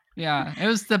 Yeah, it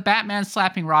was the Batman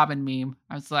slapping Robin meme.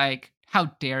 I was like, "How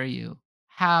dare you?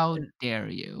 How dare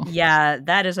you?" Yeah,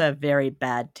 that is a very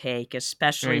bad take, Very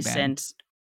especially bad. since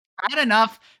Bad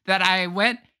enough that I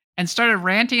went and started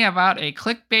ranting about a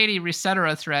clickbaity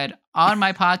Resetera thread on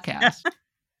my podcast.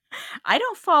 I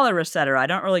don't follow Resetera, I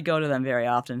don't really go to them very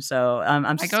often, so, I'm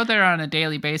I s go there on a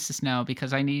daily basis now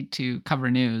because I need to cover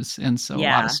news, and so a lot of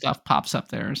yeah, stuff pops up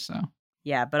there, so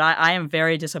yeah, but I am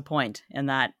very disappointed in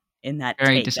that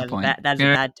very take. disappointed. That is a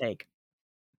Very bad take.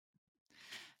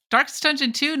 Darkest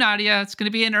Dungeon 2, Nadia, it's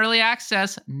gonna be in early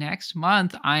access next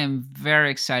month. I am very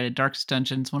excited. Darkest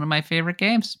Dungeon's one of my favorite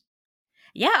games.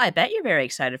 Yeah, I bet you're very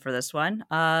excited for this one.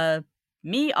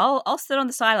 Me, I'll sit on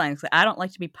the sidelines. I don't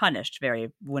like to be punished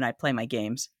very when I play my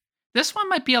games. This one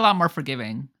might be a lot more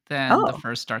forgiving than the Oh,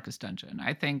 first Darkest Dungeon.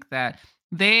 I think that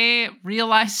they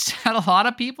realized that a lot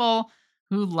of people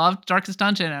who loved Darkest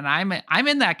Dungeon, and I'm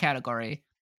in that category,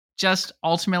 just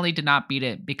ultimately did not beat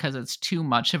it because it's too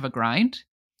much of a grind.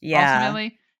 yeah,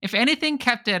 Ultimately, if anything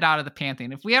kept it out of the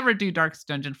Pantheon, if we ever do Darkest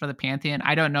Dungeon for the Pantheon,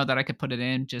 I don't know that I could put it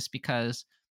in just because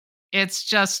it's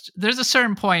just there's a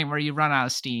certain point where you run out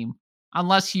of steam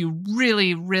unless you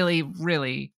really, really,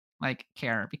 really like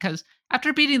care. Because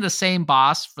after beating the same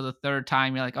boss for the third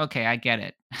time, you're like, okay, I get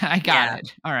it. I got yeah,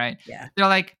 it. All right. yeah, They're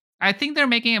like, I think they're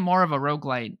making it more of a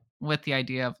roguelite with the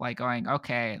idea of like going,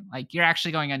 okay, like you're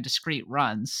actually going on discrete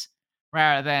runs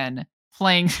rather than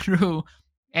playing through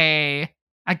a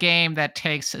a game that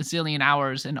takes a zillion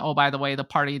hours and oh by the way, the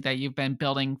party that you've been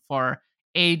building for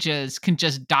ages can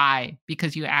just die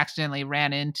because you accidentally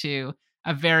ran into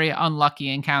a very unlucky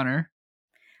encounter.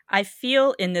 I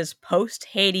feel in this post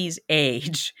Hades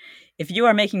age, if you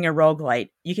are making a roguelite,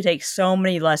 you can take so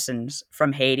many lessons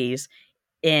from Hades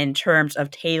in terms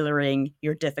of tailoring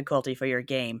your difficulty for your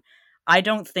game. I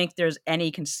don't think there's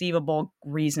any conceivable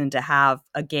reason to have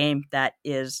a game that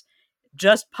is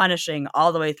just punishing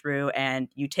all the way through and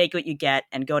you take what you get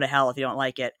and go to hell if you don't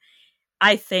like it.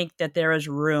 I think that there is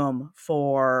room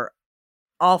for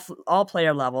all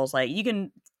player levels. Like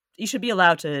you should be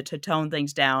allowed to tone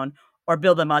things down or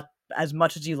build them up as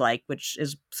much as you like, which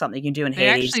is something you can do in They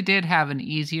Hades. actually did have an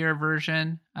easier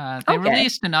version. They Okay.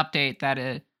 released an update that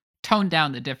it toned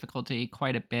down the difficulty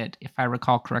quite a bit, if I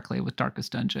recall correctly, with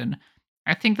Darkest Dungeon.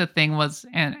 I think the thing was,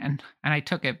 and I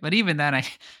took it, but even then,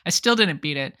 I still didn't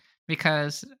beat it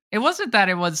because it wasn't that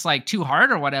it was like too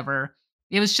hard or whatever.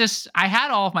 It was just I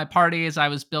had all of my parties, I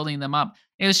was building them up.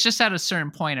 It was just at a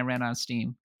certain point I ran out of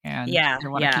steam and Yeah, I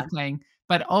want to yeah, keep playing.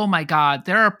 But oh my god,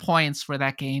 there are points where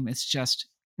that game is just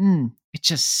it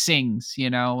just sings,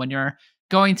 when you're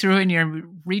going through and you're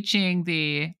reaching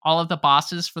the all of the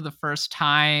bosses for the first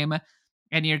time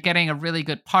and you're getting a really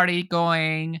good party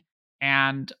going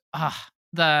and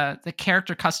the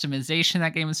character customization in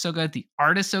that game is so good, the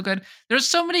art is so good. There's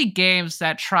so many games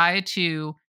that try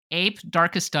to ape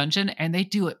Darkest Dungeon and they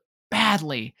do it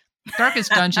badly.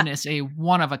 Darkest Dungeon is a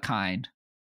one of a kind.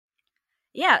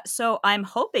 yeah. So I'm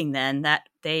hoping then that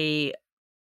they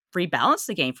rebalance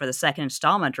the game for the second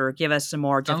installment or give us some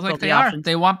more Sounds like difficulty they are. options.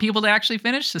 They want people to actually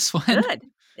finish this one. Good.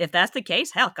 If that's the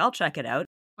case, heck, I'll check it out.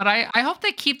 But I hope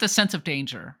they keep the sense of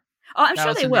danger Oh, I'm that sure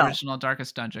was they in the will. original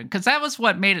Darkest Dungeon, because that was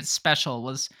what made it special,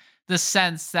 was the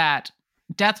sense that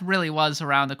death really was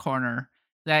around the corner,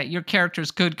 that your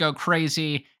characters could go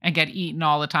crazy and get eaten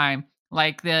all the time.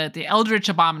 Like, the eldritch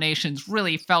abominations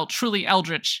really felt truly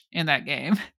eldritch in that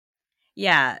game.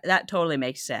 Yeah, that totally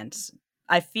makes sense.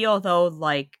 I feel though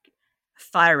like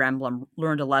Fire Emblem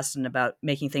learned a lesson about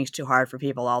making things too hard for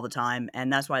people all the time,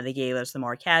 and that's why they gave us the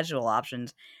more casual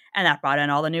options, and that brought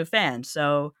in all the new fans.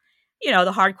 So,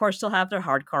 the hardcore still have their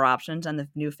hardcore options, and the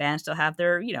new fans still have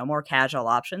their, more casual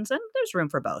options, and there's room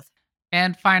for both.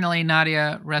 And finally,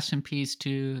 Nadia, rest in peace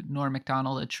to Norm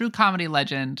Macdonald, a true comedy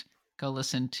legend.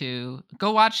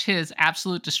 Go watch his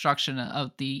absolute destruction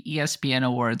of the ESPN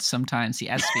awards sometimes, the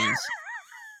ESPYs.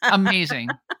 Amazing.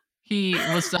 He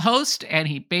was the host and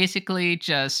he basically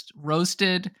just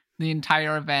roasted the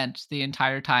entire event the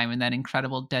entire time in that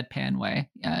incredible deadpan way.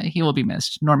 He will be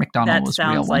missed. Norm Macdonald That was a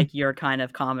real sounds one. like your kind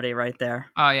of comedy right there.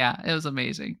 Oh yeah, it was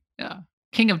amazing. Yeah.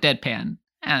 King of deadpan.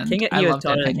 And I He was love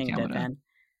totally deadpan King of Canada. Deadpan.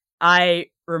 I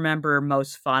remember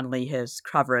most fondly his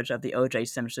coverage of the O.J.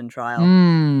 Simpson trial.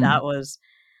 Mm. That was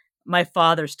my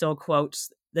father still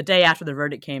quotes the day after the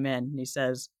verdict came in. He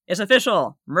says, "It's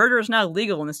official. Murder is now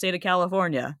legal in the state of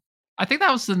California." I think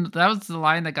that was the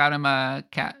line that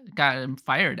got him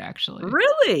fired actually.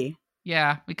 Really?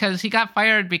 Yeah, because he got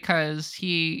fired because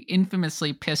he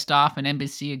infamously pissed off an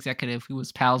NBC executive who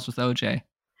was pals with OJ.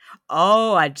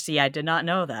 Oh, I see. I did not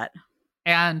know that.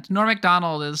 And Norm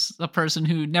Macdonald is the person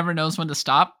who never knows when to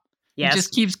stop. He Yes,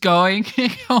 just keeps going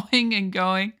and going and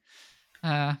going.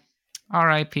 Uh,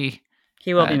 R.I.P.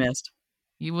 he will be But missed.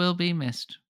 he will be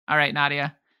missed. All right,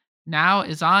 Nadia. Now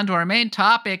is on to our main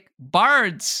topic,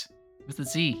 Bards with a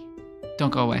Z.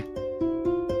 Don't go away.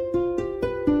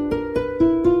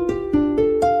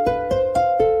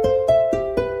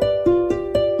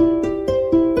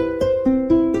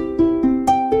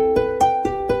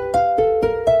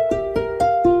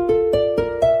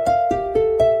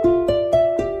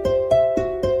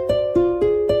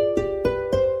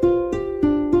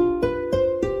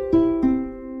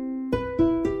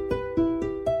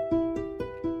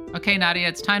 Okay, Nadia,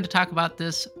 it's time to talk about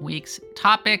this week's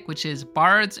topic, which is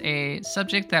Bards, a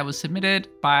subject that was submitted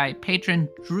by patron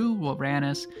Drew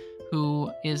Wilranis, who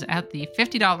is at the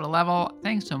 $50 level.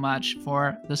 Thanks so much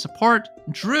for the support,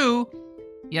 Drew.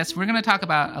 Yes, we're going to talk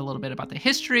about a little bit about the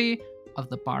history of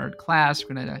the Bard class.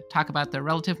 We're going to talk about their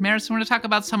relative merits. We're going to talk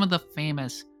about some of the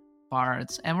famous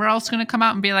Bards. And we're also going to come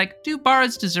out and be like, do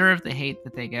Bards deserve the hate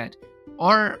that they get?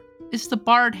 Or is the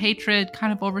Bard hatred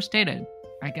kind of overstated?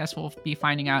 I guess we'll be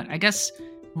finding out. I guess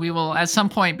we will at some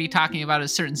point be talking about a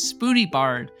certain Spoony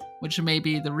Bard, which may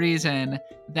be the reason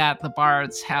that the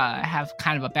Bards have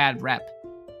kind of a bad rep.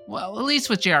 Well, at least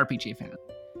with JRPG fans.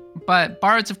 But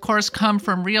Bards, of course, come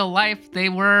from real life. They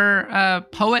were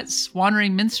poets,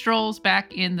 wandering minstrels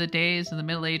back in the days of the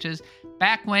Middle Ages,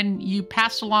 back when you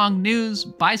passed along news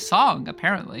by song,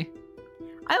 apparently.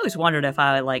 I always wondered if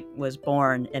I was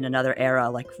born in another era,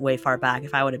 like way far back,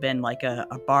 if I would have been like a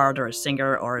bard or a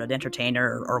singer or an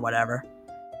entertainer or whatever.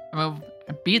 Well,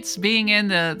 beats being in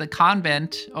the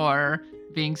convent or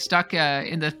being stuck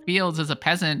in the fields as a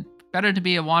peasant. Better to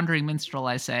be a wandering minstrel,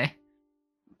 I say.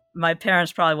 My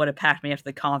parents probably would have packed me into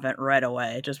the convent right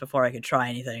away, just before I could try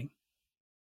anything.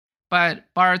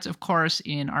 But bards, of course,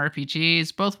 in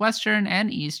RPGs, both Western and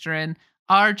Eastern,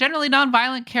 are generally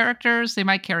non-violent characters. They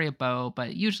might carry a bow,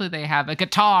 but usually they have a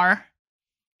guitar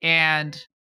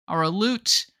or a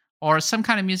lute or some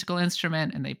kind of musical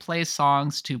instrument, and they play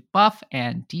songs to buff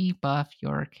and debuff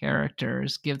your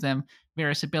characters, give them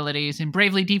various abilities. In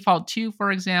Bravely Default 2,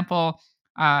 for example,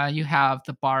 you have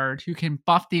the bard who can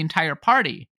buff the entire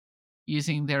party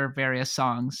using their various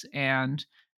songs, and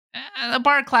the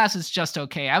bard class is just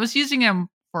okay. I was using him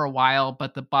for a while,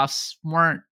 but the buffs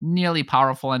weren't nearly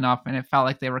powerful enough, and it felt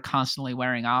like they were constantly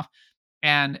wearing off.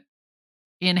 And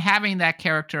in having that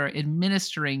character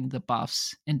administering the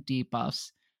buffs and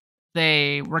debuffs,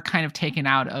 they were kind of taken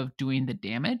out of doing the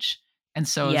damage. And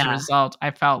so as a Yeah. result,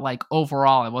 I felt like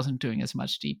overall I wasn't doing as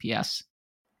much DPS.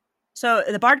 So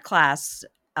the Bard class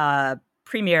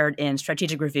premiered in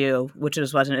Strategic Review, which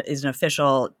is an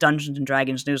official Dungeons and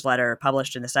Dragons newsletter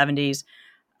published in the 70s.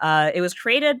 It was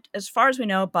created, as far as we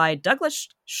know, by Douglas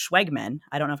Schwegman.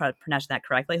 I don't know if I pronounced that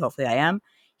correctly. Hopefully I am.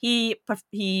 He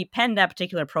penned that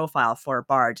particular profile for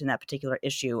Bards in that particular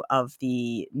issue of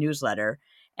the newsletter.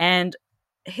 And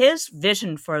his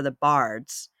vision for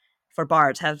Bards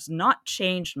has not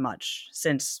changed much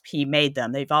since he made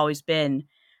them. They've always been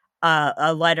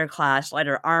a lighter class,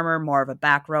 lighter armor, more of a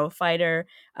back row fighter,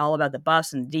 all about the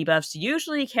buffs and debuffs,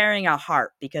 usually carrying a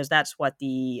harp, because that's what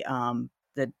the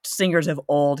singers of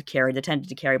old carried. They tended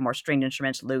to carry more stringed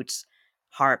instruments, lutes,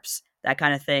 harps, that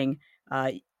kind of thing.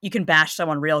 You can bash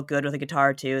someone real good with a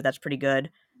guitar too. That's pretty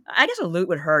good. I guess a lute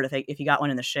would hurt if you got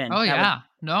one in the shin. Oh yeah,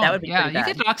 That would be pretty you bad.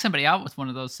 could knock somebody out with one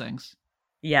of those things.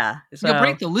 Yeah. You could So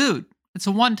break the lute. It's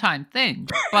a one-time thing,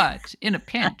 but in a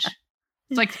pinch.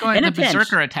 It's like going In the a pinch.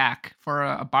 berserker attack for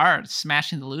a bard,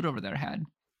 smashing the loot over their head.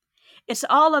 It's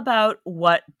all about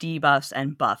what debuffs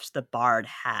and buffs the bard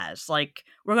has. Like,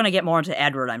 we're going to get more into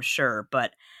Edward, I'm sure,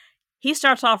 but he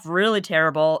starts off really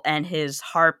terrible and his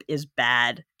harp is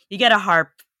bad. You get a harp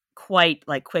quite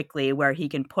like quickly where he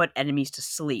can put enemies to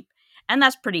sleep, and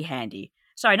that's pretty handy.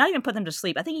 Sorry, not even put them to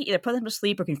sleep. I think he either put them to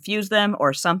sleep or confuse them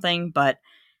or something, but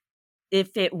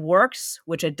if it works,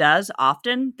 which it does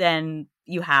often, then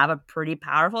you have a pretty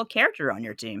powerful character on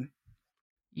your team.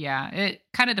 Yeah, it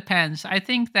kind of depends. I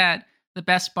think that the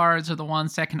best bards are the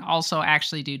ones that can also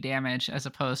actually do damage as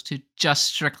opposed to just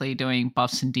strictly doing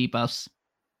buffs and debuffs.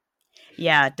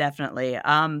 Yeah, definitely.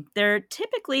 They're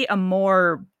typically a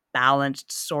more balanced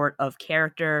sort of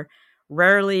character,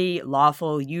 rarely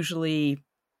lawful, usually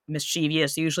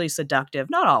mischievous, usually seductive,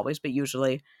 not always, but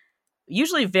usually.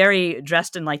 Usually very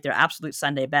dressed in like their absolute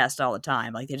Sunday best all the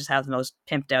time. Like they just have the most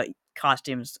pimped out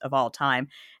costumes of all time.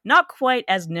 Not quite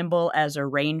as nimble as a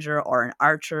ranger or an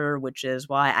archer, which is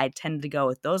why I tend to go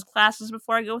with those classes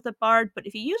before I go with a bard. But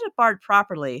if you use a bard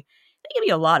properly, they can be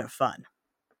a lot of fun.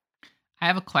 I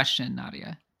have a question,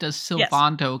 Nadia. Does Yes.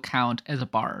 Sylvando count as a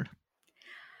bard?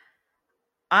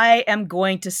 I am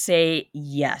going to say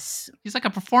yes. He's like a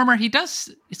performer. He does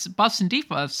it's buffs and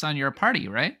debuffs on your party,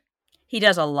 right? He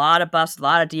does a lot of buffs, a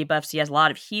lot of debuffs. He has a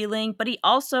lot of healing, but he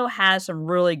also has some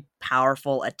really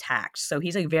powerful attacks. So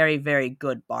he's a very, very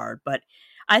good bard. But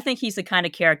I think he's the kind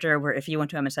of character where if you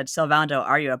went to him and said, Sylvando,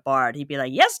 are you a bard? He'd be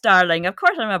like, yes, darling, of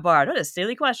course I'm a bard. What a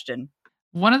silly question.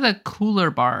 One of the cooler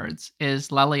bards is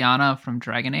Leliana from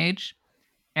Dragon Age.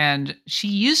 And she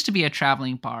used to be a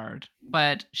traveling bard,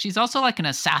 but she's also like an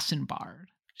assassin bard.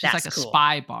 She's like That's a cool.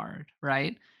 spy bard,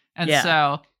 right? And Yeah.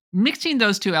 so mixing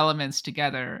those two elements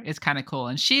together is kind of cool.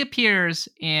 And she appears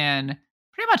in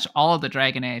pretty much all of the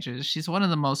Dragon Ages. She's one of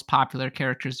the most popular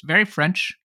characters, very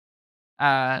French.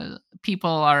 People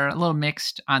are a little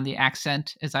mixed on the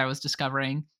accent, as I was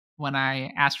discovering when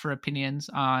I asked for opinions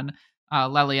on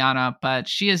Leliana, but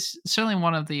she is certainly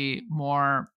one of the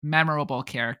more memorable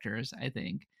characters, I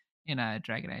think, in a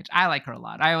Dragon Age. I like her a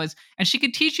lot. And she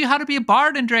could teach you how to be a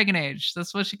bard in Dragon Age.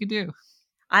 That's what she could do.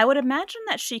 I would imagine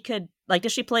that she could, like,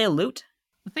 does she play a lute?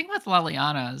 The thing with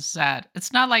Leliana is that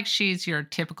it's not like she's your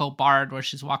typical bard where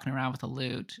she's walking around with a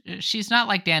lute. She's not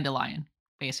like Dandelion,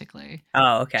 basically.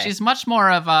 Oh, okay. She's much more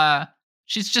of a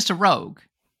she's just a rogue,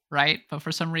 right? But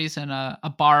for some reason,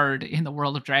 a bard in the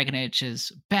world of Dragon Age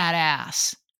is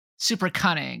badass, super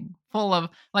cunning, full of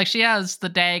like she has the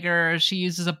dagger, she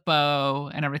uses a bow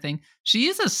and everything. She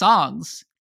uses songs,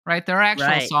 right? There are actual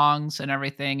Right. songs and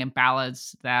everything and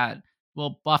ballads that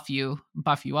will buff you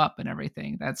up and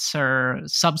everything. That's her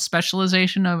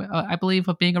subspecialization of, I believe,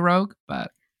 of being a rogue.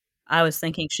 But I was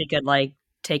thinking she could, like,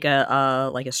 take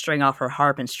like a string off her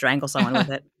harp and strangle someone with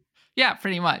it. yeah,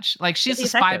 pretty much. Like It'd she's be a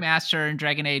spy effective. master in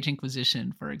Dragon Age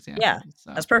Inquisition, for Yeah, example.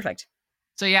 So, that's perfect.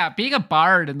 so yeah, being a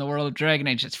bard in the world of Dragon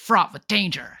Age is fraught with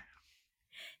danger.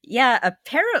 Yeah,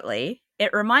 apparently,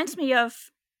 it reminds me of.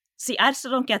 See, I still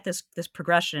don't get this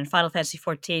progression in Final Fantasy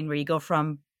 14 where you go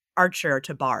from archer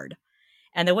to bard,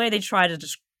 and the way they try to the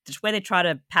way they try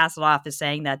to pass it off is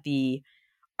saying that the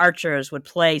archers would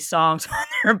play songs on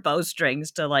their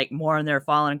bowstrings to like mourn their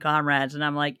fallen comrades, and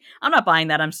I'm like, I'm not buying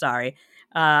that. I'm sorry.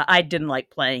 I didn't like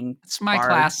playing It's my bard.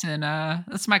 class in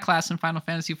that's my class in Final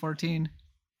Fantasy 14.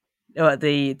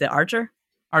 The archer.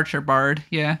 Archer bard,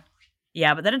 yeah.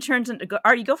 Yeah, but then it turns into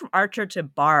you go from archer to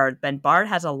bard. Then bard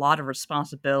has a lot of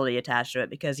responsibility attached to it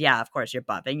because, yeah, of course, you're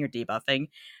buffing, you're debuffing,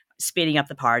 speeding up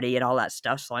the party, and all that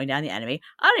stuff, slowing down the enemy.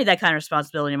 I don't need that kind of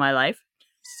responsibility in my life,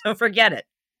 so forget it.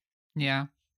 Yeah.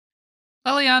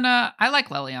 Leliana, I like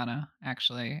Leliana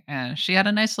actually, and she had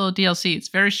a nice little DLC. It's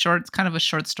very short. It's kind of a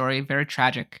short story, very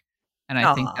tragic, and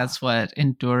I think Aw. that's what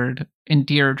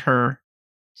endeared her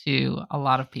to a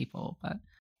lot of people. But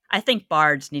I think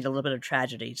bards need a little bit of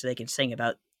tragedy so they can sing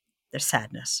about their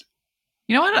sadness.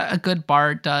 you know what a good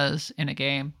bard does in a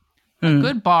game? A Hmm.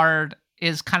 good bard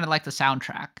is kind of like the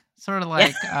soundtrack, sort of Yeah.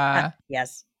 like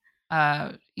Yes.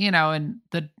 in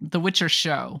the Witcher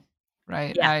show,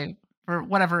 right? Yeah. I or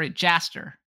whatever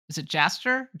Jaster. Is it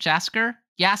Jaster? Jasker?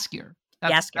 Yaskier.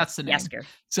 Yasker. That's the name. Yasker.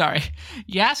 Sorry.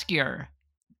 Yaskier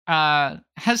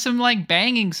has some like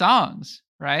banging songs,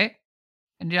 right?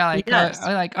 And you're He like does.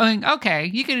 okay,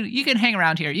 you can hang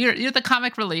around here. You're the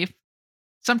comic relief.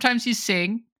 Sometimes you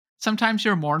sing, sometimes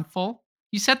you're mournful.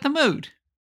 You set the mood.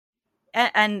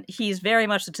 And he's very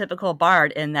much the typical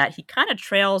bard in that he kind of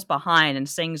trails behind and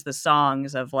sings the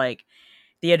songs of like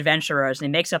the adventurers, and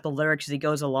he makes up the lyrics as he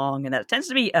goes along, and that tends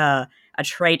to be a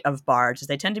trait of bards. Is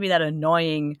they tend to be that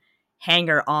annoying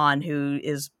hanger on who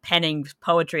is penning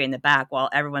poetry in the back while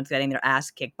everyone's getting their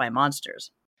ass kicked by monsters.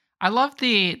 I love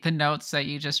the notes that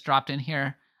you just dropped in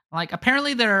here. Like,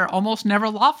 apparently they're almost never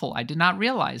lawful. I did not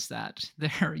realize that.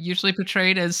 They're usually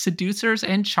portrayed as seducers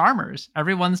and charmers.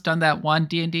 Everyone's done that one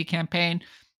D&D campaign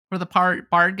where the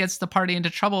bard gets the party into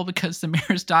trouble because the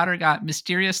mayor's daughter got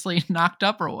mysteriously knocked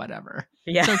up or whatever.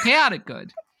 Yeah. So chaotic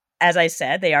good. As I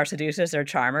said, they are seducers, they're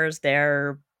charmers,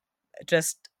 they're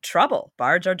just trouble.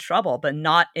 Bards are trouble, but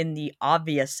not in the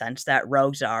obvious sense that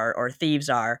rogues are or thieves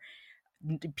are.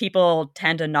 People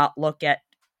tend to not look at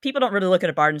people don't really look at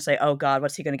a bard and say, "Oh God,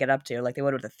 what's he going to get up to?" Like they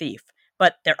would with a thief.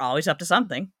 But they're always up to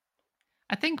something.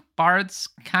 I think bards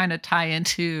kind of tie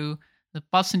into the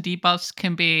buffs and debuffs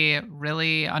can be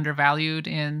really undervalued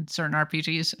in certain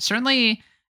RPGs. Certainly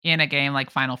in a game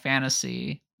like Final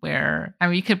Fantasy, where I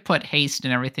mean you could put haste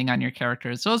and everything on your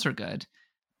characters. Those are good.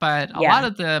 But a Yeah, lot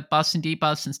of the buffs and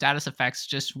debuffs and status effects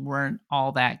just weren't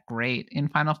all that great in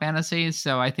Final Fantasy.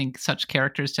 So I think such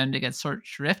characters tend to get sort of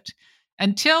drift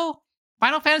until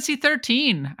Final Fantasy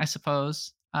 13, I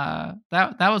suppose. That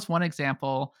was one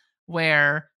example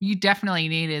where you definitely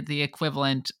needed the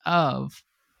equivalent of,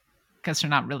 because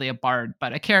they're not really a bard,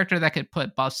 but a character that could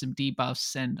put buffs and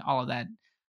debuffs and all of that,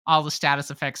 all the status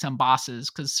effects on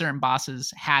bosses, because certain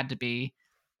bosses had to be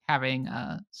having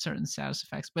certain status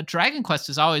effects. But Dragon Quest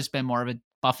has always been more of a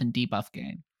buff and debuff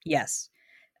game. yes.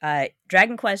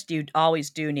 Dragon Quest, you always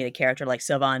do need a character like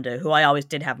Sylvanda, who I always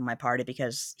did have in my party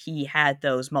because he had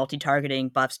those multi-targeting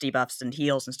buffs, debuffs, and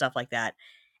heals and stuff like that.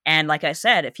 And like I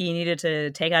said, if he needed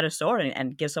to take out a sword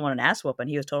and give someone an ass whooping,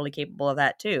 he was totally capable of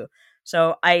that too.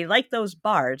 So I like those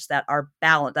bards that are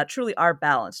balanced, that truly are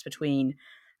balanced between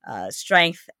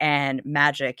strength and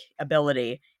magic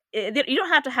ability. You don't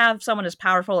have to have someone as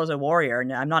powerful as a warrior,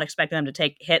 and I'm not expecting them to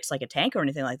take hits like a tank or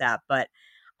anything like that, but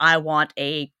I want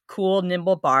a cool,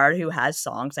 nimble bard who has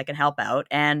songs that can help out.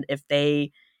 And if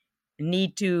they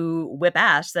need to whip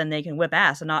ass, then they can whip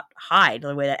ass and not hide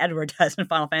the way that Edward does in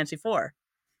Final Fantasy IV.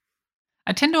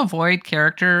 I tend to avoid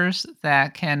characters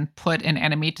that can put an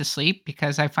enemy to sleep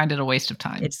because I find it a waste of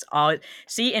time. It's all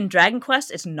see in Dragon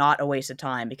Quest, it's not a waste of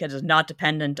time because it's not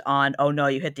dependent on oh no,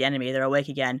 you hit the enemy, they're awake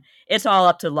again. It's all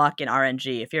up to luck and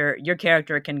RNG. If your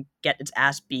character can get its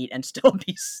ass beat and still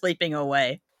be sleeping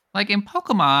away. Like in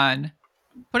Pokemon,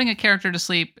 putting a character to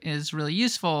sleep is really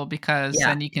useful because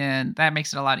Yeah. then that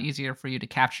makes it a lot easier for you to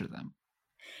capture them.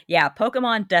 Yeah,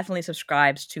 Pokemon definitely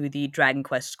subscribes to the Dragon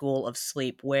Quest school of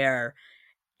sleep where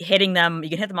hitting them, you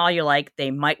can hit them all you like, they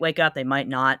might wake up, they might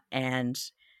not, and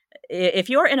if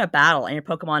you're in a battle and your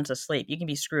Pokemon's asleep, you can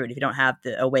be screwed if you don't have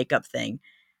a wake up thing.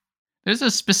 There's a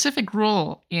specific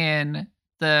rule in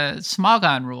the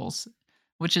Smogon rules,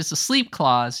 which is the sleep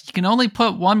clause. You can only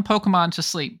put one Pokemon to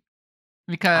sleep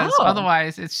because Oh,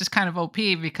 otherwise it's just kind of OP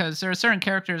because there are certain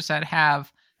characters that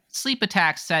have sleep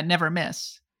attacks that never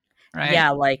miss, right?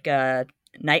 yeah, like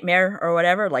Nightmare or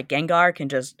whatever, like Gengar can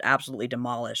just absolutely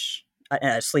demolish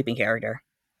a sleeping character.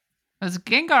 Because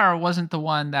Gengar wasn't the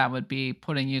one that would be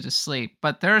putting you to sleep,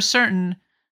 but there are certain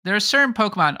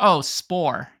Pokemon. Oh,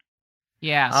 Spore.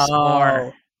 Yeah, Spore. Oh,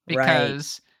 right.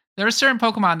 Because there are certain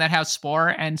Pokemon that have Spore,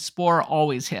 and Spore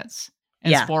always hits,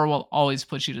 and Yeah. Spore will always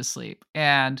put you to sleep.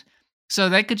 And so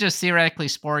they could just theoretically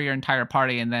Spore your entire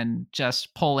party and then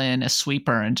just pull in a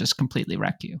sweeper and just completely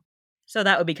wreck you. So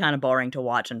that would be kind of boring to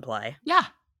watch and play. Yeah.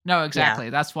 No, Yeah. exactly.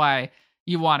 That's why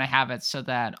you want to have it so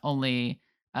that only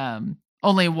one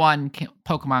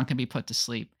Pokemon can be put to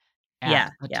sleep at Yeah.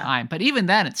 a Yeah. time. But even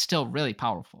then, it's still really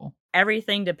powerful.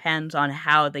 Everything depends on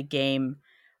how the game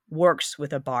works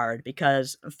with a bard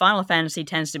because Final Fantasy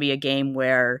tends to be a game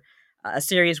where a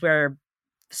series where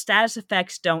status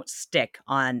effects don't stick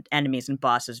on enemies and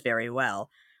bosses very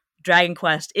well. Dragon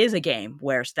Quest is a game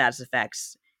where status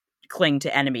effects cling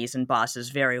to enemies and bosses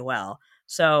very well.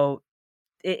 So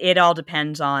it all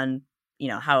depends on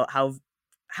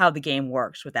how the game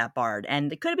works with that bard,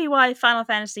 and it could be why Final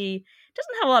Fantasy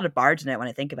doesn't have a lot of bards in it when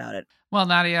I think about it. Well,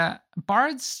 Nadia,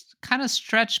 bards kind of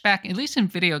stretch back, at least in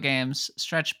video games,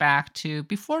 stretch back to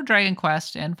before Dragon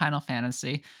Quest and Final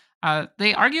Fantasy.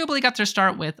 They arguably got their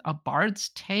start with A Bard's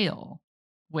Tale,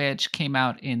 which came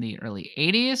out in the early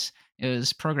 80s. It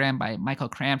was programmed by Michael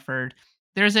Cranford.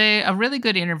 There's a really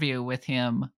good interview with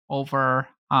him over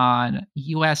on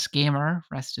US Gamer,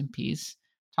 rest in peace,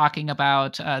 talking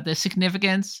about the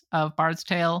significance of Bard's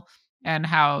Tale and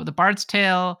how the Bard's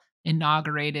Tale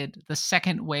inaugurated the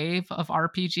second wave of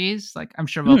RPGs. Like, I'm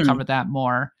sure we'll Hmm. cover that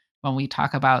more when we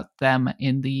talk about them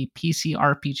in the PC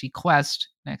RPG Quest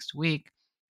next week.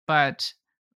 But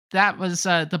that was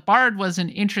the Bard was an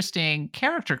interesting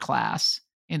character class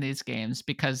in these games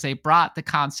because they brought the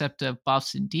concept of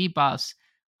buffs and debuffs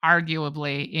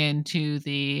arguably into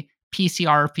the PC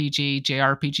RPG,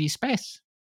 JRPG space.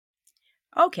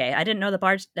 Okay, I didn't know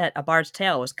that A Bard's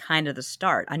Tale was kind of the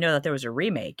start. I know that there was a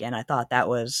remake, and I thought that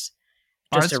was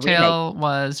just Bard's a remake. Tale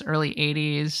was early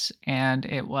 '80s, and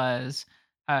it was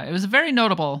a very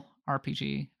notable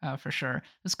RPG for sure.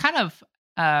 It was kind of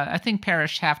I think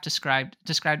Parrish half described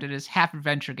it as half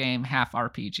adventure game, half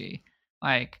RPG.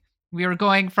 Like we were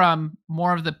going from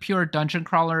more of the pure dungeon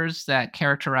crawlers that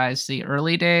characterized the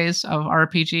early days of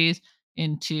RPGs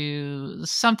into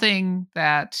something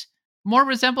that more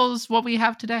resembles what we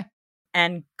have today.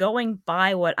 And going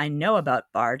by what I know about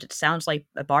Bards, it sounds like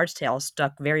A Bard's Tale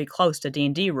stuck very close to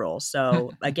D&D rules.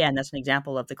 So again, that's an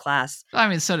example of the class. I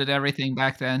mean, so did everything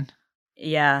back then.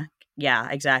 Yeah, yeah,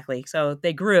 exactly. So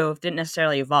they grew, didn't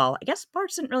necessarily evolve. I guess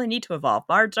bards didn't really need to evolve.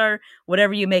 Bards are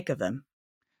whatever you make of them.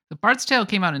 The Bard's Tale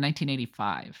came out in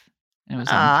 1985, and it was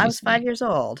on I was 5 PC. years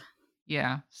old.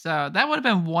 Yeah, so that would have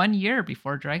been 1 year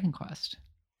before Dragon Quest.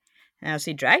 Now,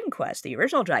 see, Dragon Quest, the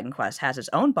original Dragon Quest, has its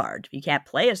own bard. You can't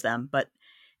play as them, but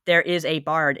there is a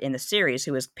bard in the series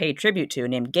who is paid tribute to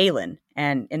named Galen.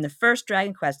 And in the first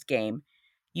Dragon Quest game,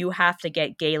 you have to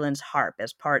get Galen's harp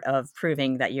as part of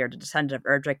proving that you're the descendant of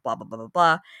Erdrick, blah, blah, blah, blah,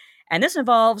 blah. And this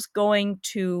involves going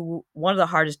to one of the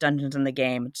hardest dungeons in the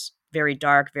game. It's very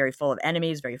dark, very full of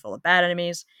enemies, very full of bad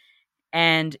enemies.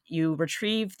 And you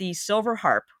retrieve the silver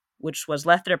harp, which was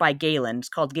left there by Galen. It's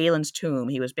called Galen's Tomb.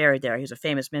 He was buried there. He was a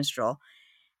famous minstrel.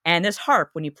 And this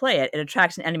harp, when you play it, it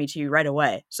attracts an enemy to you right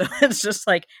away. So it's just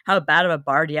like, how bad of a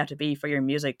bard do you have to be for your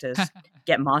music to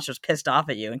get monsters pissed off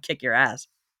at you and kick your ass?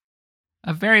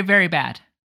 A very, very bad,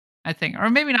 I think, or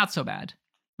maybe not so bad.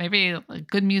 Maybe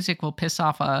good music will piss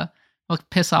off a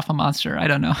monster. I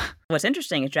don't know. What's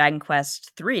interesting is Dragon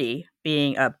Quest III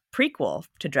being a prequel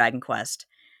to Dragon Quest.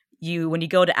 When you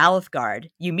go to Alefgard,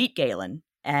 you meet Galen,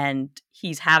 and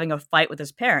he's having a fight with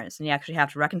his parents, and you actually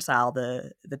have to reconcile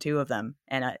the two of them.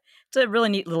 And it's a really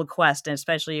neat little quest, and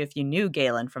especially if you knew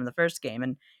Galen from the first game.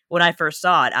 And when I first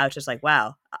saw it, I was just like,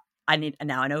 "Wow,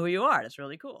 now I know who you are. That's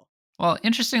really cool." Well,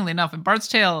 interestingly enough, in Bard's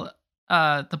Tale,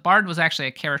 the Bard was actually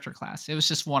a character class. It was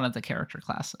just one of the character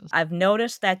classes. I've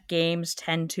noticed that games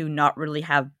tend to not really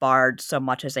have bards so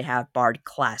much as they have bard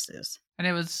classes. And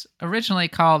it was originally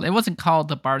called, it wasn't called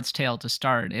The Bard's Tale to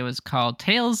start. It was called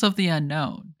Tales of the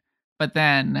Unknown. But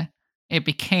then it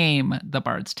became The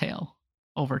Bard's Tale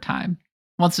over time,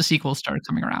 once the sequels started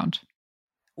coming around.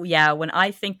 Yeah, when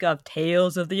I think of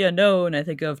Tales of the Unknown, I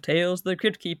think of Tales of the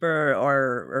Crypt Keeper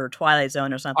or Twilight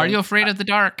Zone or something. Are you afraid of the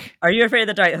dark? Are You Afraid of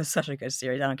the Dark? That's such a good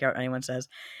series. I don't care what anyone says.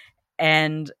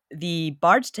 And the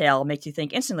Bard's Tale makes you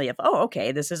think instantly of, oh,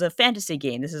 okay, this is a fantasy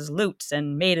game. This is lutes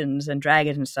and maidens and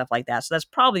dragons and stuff like that. So that's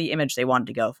probably the image they wanted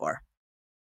to go for.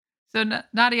 So,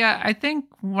 Nadia, I think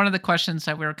one of the questions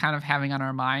that we were kind of having on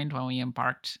our mind when we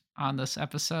embarked on this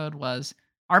episode was,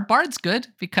 are bards good?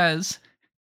 Because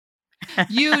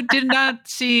you did not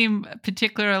seem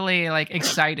particularly like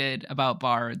excited about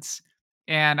bards.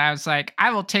 And I was like,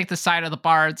 I will take the side of the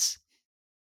bards.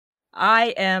 I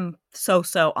am so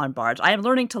on bards. I am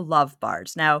learning to love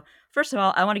bards. Now, first of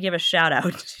all, I want to give a shout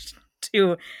out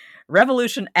to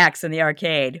Revolution X in the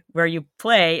arcade, where you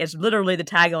play, it's literally the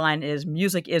tagline is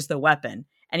music is the weapon.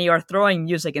 And you are throwing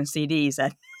music and CDs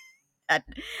at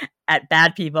at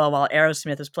bad people while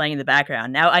Aerosmith is playing in the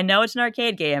background. Now, I know it's an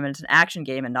arcade game and it's an action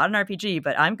game and not an RPG,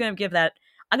 but I'm going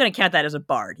to count that as a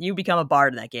bard. You become a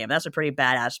bard in that game. That's a pretty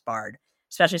badass bard,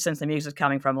 especially since the music's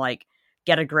coming from like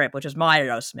Get a Grip, which is my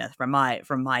Aerosmith from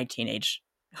my teenage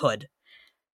hood.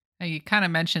 You kind of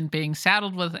mentioned being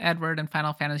saddled with Edward in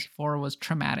Final Fantasy IV was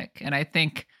traumatic. And I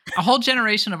think a whole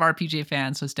generation of RPG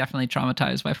fans was definitely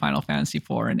traumatized by Final Fantasy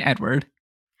IV and Edward.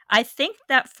 I think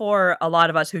that for a lot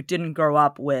of us who didn't grow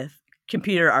up with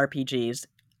computer RPGs,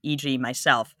 e.g.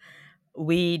 myself,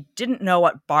 we didn't know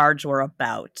what bards were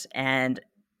about. And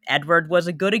Edward was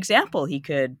a good example. He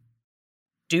could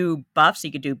do buffs,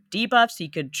 he could do debuffs, he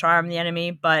could charm the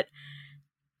enemy, but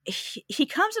he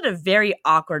comes at a very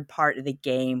awkward part of the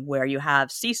game where you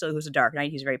have Cecil, who's a Dark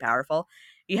Knight, he's very powerful.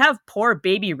 You have poor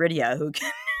baby Rydia, who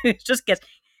just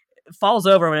falls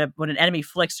over when an enemy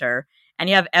flicks her, and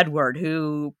you have Edward,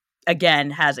 who again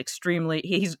has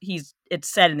he's it's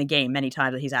said in the game many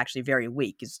times that he's actually very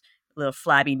weak. He's a little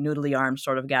flabby, noodly armed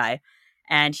sort of guy,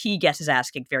 and he gets his ass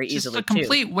kicked very easily Just a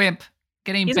complete too. wimp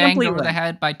getting He's banged over the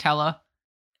head by Tella.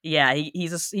 Yeah, he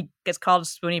gets called a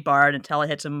spoony bard, and Tella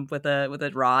hits him with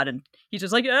a rod, and he's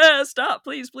just like, stop,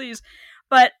 please, please.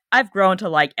 But I've grown to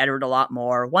like Edward a lot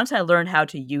more. Once I learned how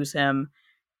to use him,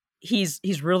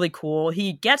 he's really cool.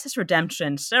 He gets his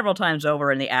redemption several times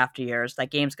over in the after years.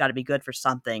 That game's got to be good for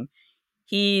something.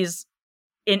 He's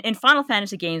in Final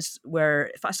Fantasy games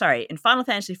in Final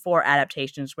Fantasy IV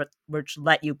adaptations which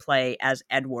let you play as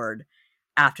Edward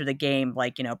after the game,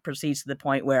 like, proceeds to the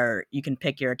point where you can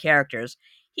pick your characters.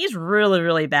 He's really,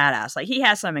 really badass. Like, he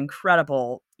has some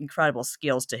incredible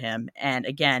skills to him. And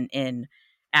again, in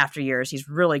after years, he's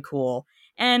really cool.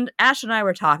 And Ash and I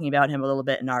were talking about him a little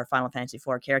bit in our Final Fantasy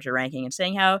IV character ranking and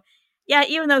saying how, yeah,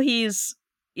 even though he's,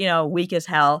 weak as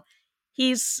hell,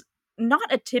 he's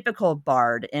not a typical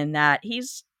bard in that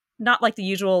he's not like the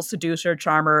usual seducer,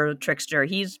 charmer, trickster.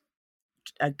 He's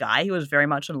a guy who was very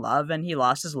much in love, and he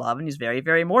lost his love, and he's very,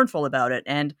 very mournful about it.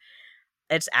 And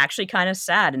it's actually kind of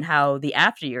sad in how the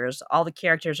after years, all the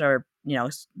characters are,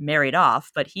 married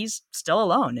off, but he's still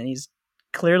alone, and he's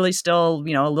clearly still,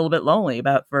 a little bit lonely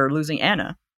for losing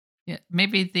Anna. Yeah,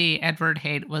 maybe the Edward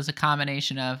hate was a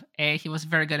combination of A, he was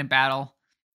very good in battle,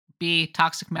 B,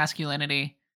 toxic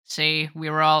masculinity, C, we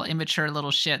were all immature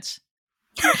little shits.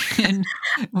 And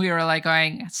we were like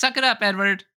going, suck it up,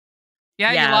 Edward.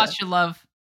 Yeah, you Yeah, lost your love,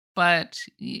 but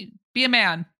be a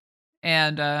man.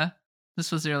 And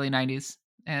this was the early 90s.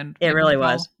 And it maybe really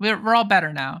was. we're all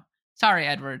better now. Sorry,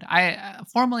 Edward. I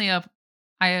formally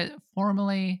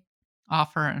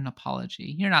offer an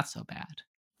apology. You're not so bad.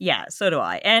 Yeah, so do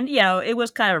I. And, it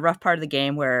was kind of a rough part of the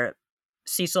game where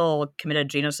Cecil committed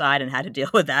genocide and had to deal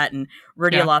with that, and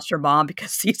Rydia Yeah. lost her mom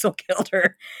because Cecil killed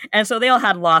her. And so they all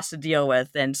had loss to deal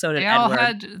with, and so did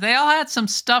Edward. They all had some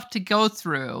stuff to go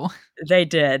through. They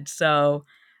did. So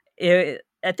I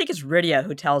think it's Rydia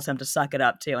who tells him to suck it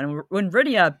up too. And when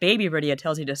baby Rydia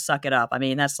tells you to suck it up, I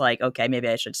mean, that's like, okay, maybe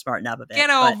I should smarten up a bit. Get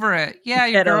over it. Yeah,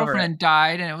 your Get over it. girlfriend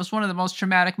died, and it was one of the most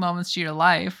traumatic moments of your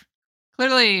life.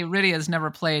 Clearly, Rydia's never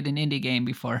played an indie game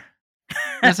before.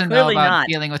 Doesn't know Clearly about not.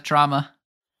 dealing with trauma.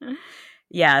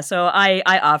 Yeah, so I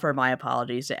offer my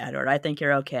apologies to Edward. I think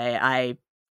you're okay.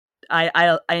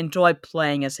 I enjoy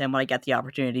playing as him when I get the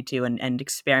opportunity to, and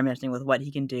experimenting with what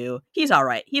he can do. He's all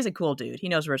right. He's a cool dude. He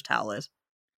knows where his towel is.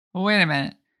 Well, wait a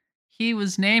minute. He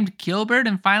was named Gilbert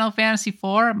in Final Fantasy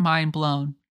IV? Mind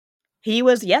blown. He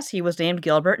was named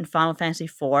Gilbert in Final Fantasy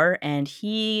IV, and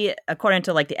he, according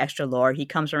to like the extra lore, he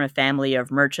comes from a family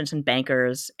of merchants and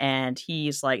bankers, and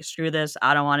he's like, screw this,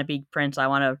 I don't want to be prince, I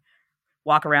want to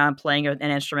walk around playing an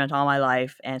instrument all my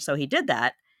life. And so he did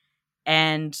that,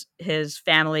 and his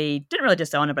family didn't really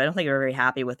disown him, but I don't think they were very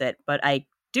happy with it. But I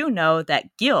do know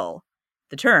that Gil,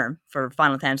 the term for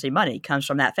Final Fantasy money, comes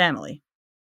from that family.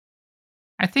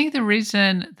 I think the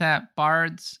reason that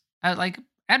bards,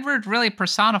 Edward really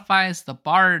personifies the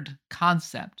bard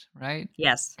concept, right?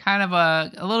 Yes. Kind of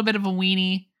a little bit of a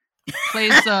weenie,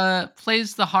 plays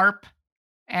the harp,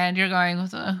 and you're going,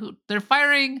 they're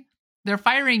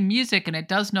firing music and it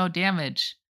does no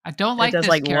damage. I don't It like does this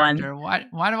like one. character.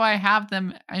 Why do I have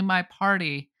them in my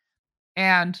party?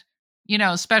 And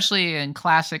especially in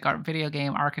classic art video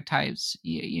game archetypes,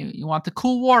 you want the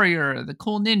cool warrior, the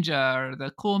cool ninja, or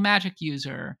the cool magic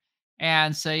user.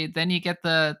 And so then you get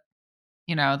the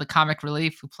comic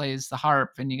relief who plays the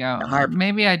harp, and you go, The harp.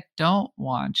 maybe I don't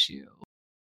want you.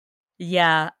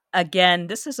 Yeah, again,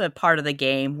 this is a part of the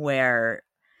game where,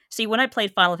 see, when I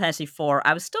played Final Fantasy IV,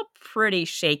 I was still pretty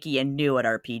shaky and new at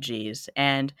RPGs,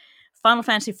 and Final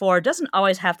Fantasy IV doesn't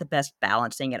always have the best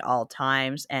balancing at all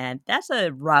times, and that's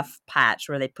a rough patch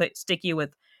where they stick you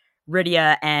with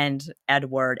Rydia and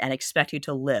Edward and expect you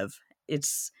to live.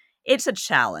 It's a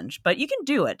challenge, but you can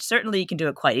do it. Certainly, you can do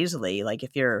it quite easily, like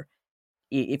if you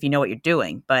know what you're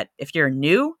doing. But if you're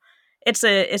new, it's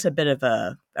a bit of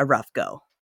a rough go.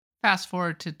 Fast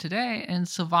forward to today, and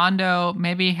Sylvando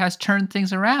maybe has turned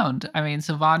things around. I mean,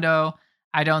 Sylvando,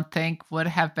 I don't think would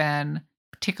have been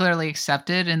particularly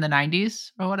accepted in the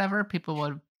 90s or whatever. People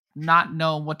would not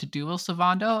know what to do with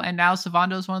Sylvando, and now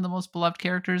Sylvando is one of the most beloved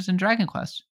characters in Dragon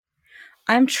Quest.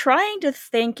 I'm trying to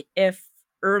think if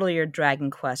earlier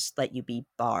Dragon Quests let you be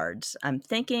bards. I'm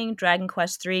thinking Dragon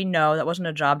Quest 3, no, that wasn't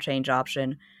a job change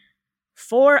option.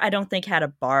 4, I don't think had a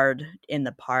bard in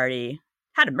the party.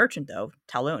 Had a merchant though.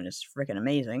 Talon is freaking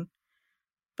amazing.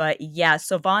 But yeah,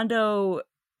 Sylvando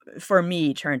for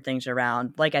me turned things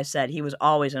around. Like I said, he was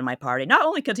always in my party. Not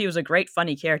only because he was a great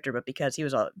funny character, but because he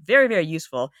was a very, very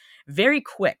useful, very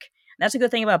quick. And that's a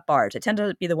good thing about bards. They tend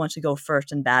to be the ones who go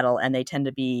first in battle, and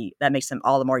that makes them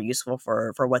all the more useful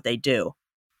for what they do.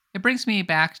 It brings me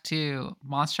back to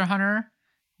Monster Hunter,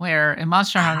 where in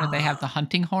Monster Hunter they have the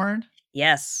hunting horn.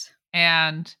 Yes.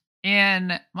 And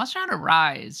in Monster Hunter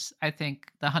Rise, I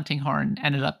think the hunting horn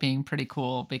ended up being pretty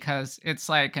cool because it's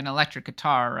like an electric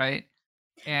guitar, right?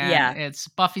 and Yeah. it's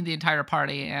buffing the entire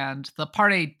party, and the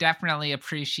party definitely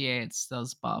appreciates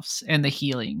those buffs and the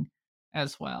healing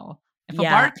as well. If a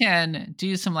Yeah. bard can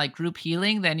do some like group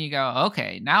healing, then you go,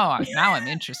 okay, now I'm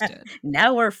interested.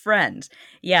 Now we're friends.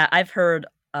 Yeah, I've heard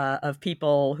of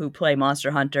people who play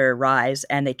Monster Hunter Rise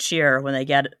and they cheer when they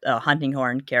get a hunting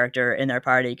horn character in their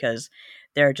party because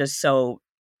they're just so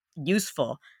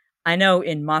useful. I know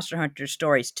in Monster Hunter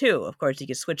stories too, of course, you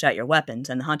can switch out your weapons,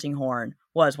 and the hunting horn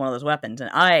was one of those weapons. And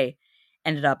I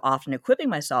ended up often equipping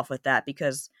myself with that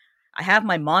because I have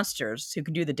my monsters who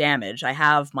can do the damage. I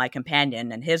have my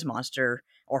companion and his monster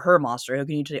or her monster who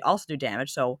can usually also do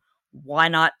damage. So why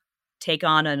not take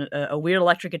on a weird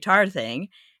electric guitar thing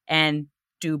and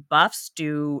do buffs,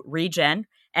 do regen?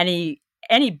 Any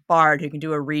bard who can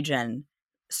do a regen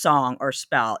song or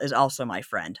spell is also my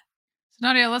friend. So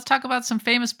Nadia, let's talk about some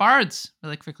famous bards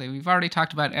really quickly. We've already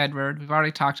talked about Edward. We've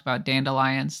already talked about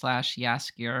Dandelion slash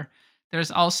Yaskir.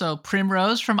 There's also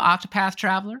Primrose from Octopath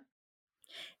Traveler.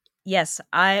 Yes,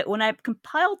 I when I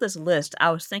compiled this list, I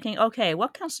was thinking, okay,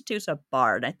 what constitutes a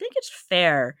bard? I think it's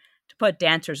fair to put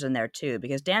dancers in there too,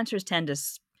 because dancers tend to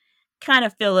kind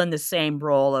of fill in the same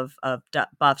role of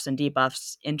buffs and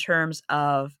debuffs in terms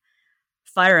of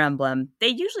Fire Emblem. They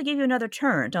usually give you another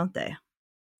turn, don't they?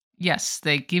 Yes,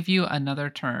 they give you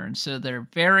another turn. So they're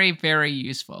very, very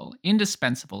useful,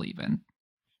 indispensable even.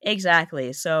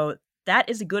 Exactly. So that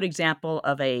is a good example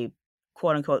of a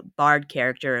quote unquote bard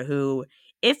character who,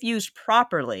 if used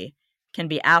properly, can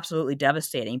be absolutely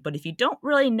devastating. But if you don't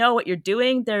really know what you're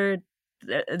doing, they're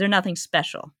nothing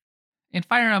special. In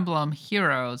Fire Emblem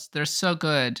Heroes, they're so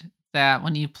good that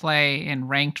when you play in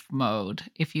ranked mode,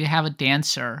 if you have a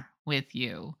dancer with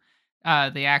you,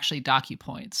 they actually dock you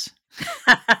points.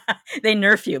 They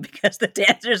nerf you because the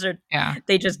dancers are Yeah.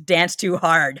 they just dance too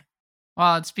hard.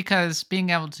 Well, it's because being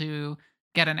able to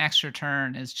get an extra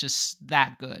turn is just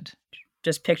that good.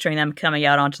 Just picturing them coming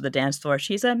out onto the dance floor.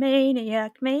 She's a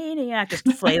maniac, maniac, just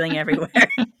flailing everywhere.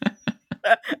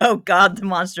 Oh God, the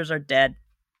monsters are dead.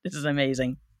 This is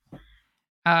amazing.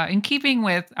 In keeping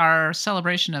with our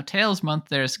celebration of Tales Month,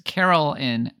 there's Carol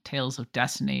in Tales of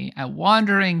Destiny, a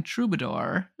wandering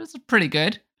troubadour. This is pretty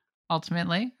good,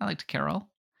 ultimately. I liked Carol.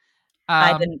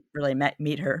 I Um, didn't really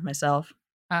meet her myself.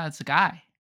 it's a guy.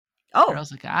 Oh,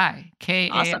 Carol's a guy.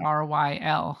 awesome.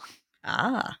 Karyl.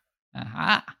 Ah,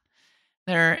 Aha.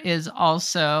 There is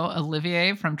also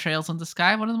Olivier from Trails in the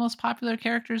Sky, one of the most popular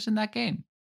characters in that game.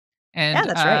 yeah, And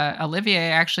that's right.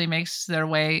 Olivier actually makes their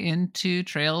way into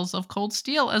Trails of Cold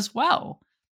Steel as well.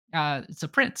 It's a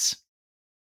prince.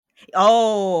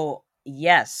 Oh,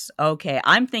 yes. Okay.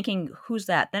 I'm thinking, who's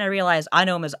that? Then I realized I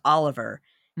know him as Oliver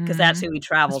because that's Mhm. who he It's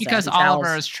travels as. because He Oliver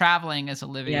travels. is traveling as Yeah.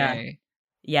 Olivier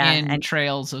Yeah. in And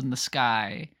Trails in the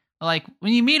Sky. Like,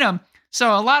 when you meet him,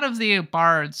 so a lot of the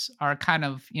bards are kind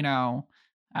of,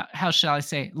 how shall I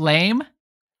say, lame,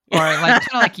 or like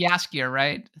kinda like Yaskier,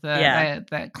 right? yeah.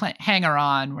 The hanger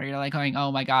on where you're like going,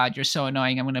 "Oh my god, you're so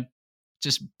annoying. I'm gonna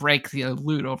just break the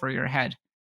loot over your head."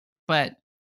 But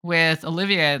with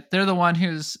Olivia, they're the one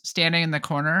who's standing in the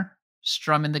corner,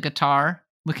 strumming the guitar,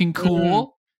 looking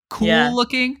Mm, yeah. cool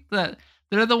looking.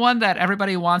 They're the one that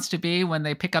everybody wants to be when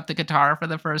they pick up the guitar for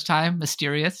the first time,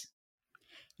 mysterious.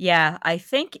 Yeah, I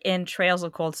think in Trails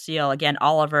of Cold Steel, again,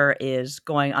 Oliver is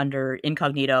going under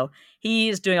incognito.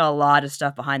 He's doing a lot of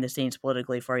stuff behind the scenes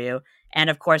politically for you.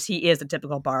 And of course, he is the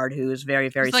typical bard who's very,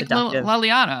 very He's like seductive.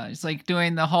 Liliana. He's like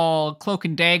doing the whole cloak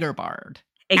and dagger bard,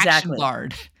 action Exactly.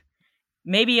 bard.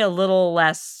 Maybe a little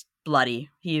less bloody.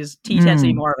 He tends to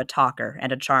be Mm. more of a talker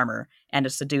and a charmer and a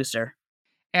seducer.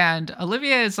 And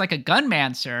Olivia is like a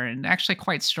gunmancer and actually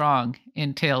quite strong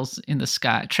in Trails in the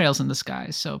Sky.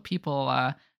 So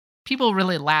people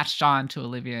really latched on to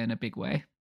Olivia in a big way.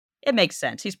 It makes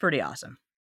sense. He's pretty awesome.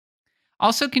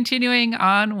 Also, continuing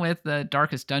on with the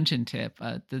Darkest Dungeon tip,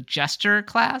 the Jester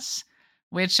class,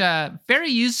 which very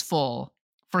useful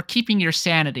for keeping your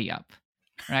sanity up,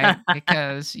 right?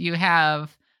 Because you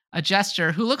have a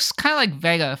Jester who looks kind of like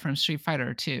Vega from Street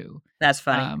Fighter 2, That's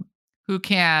funny. um, who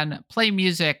can play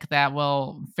music that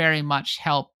will very much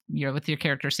help with your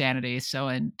character sanity. So,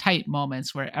 in tight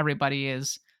moments where everybody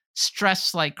is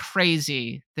stressed like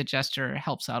crazy, the Jester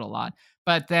helps out a lot.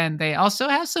 But then they also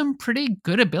have some pretty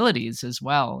good abilities as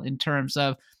well in terms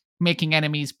of making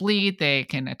enemies bleed. They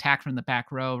can attack from the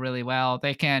back row really well.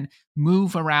 They can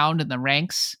move around in the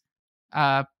ranks.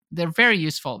 Uh, they're very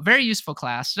useful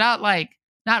class.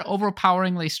 Not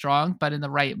overpoweringly strong, but in the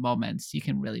right moments, you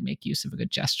can really make use of a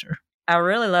good gesture. I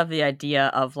really love the idea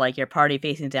of like your party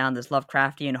facing down this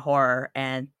Lovecraftian horror,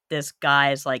 and this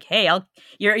guy is like, "Hey,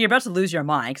 you're about to lose your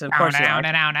mind," because of course you are. And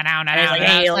he's like,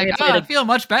 "Hey, It's like, oh, I feel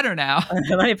much better now.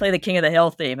 let me play the King of the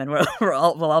Hill theme, and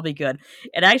we'll all be good."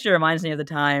 It actually reminds me of the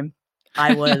time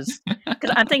I was,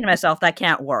 because I'm thinking to myself that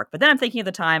can't work. But then I'm thinking of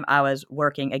the time I was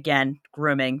working again,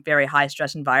 grooming, very high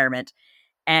stress environment,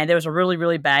 and there was a really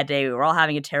really bad day. We were all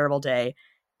having a terrible day,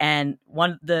 and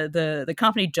the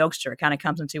company jokester kind of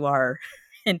comes into our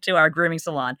into our grooming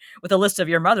salon with a list of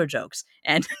your mother jokes,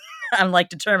 and I'm like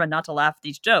determined not to laugh at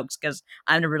these jokes because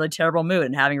I'm in a really terrible mood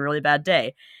and having a really bad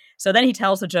day. So then he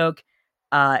tells the joke,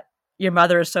 your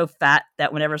mother is so fat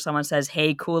that whenever someone says,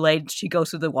 "Hey, Kool-Aid," she goes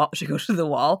through the wall. She goes through the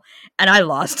wall, and I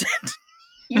lost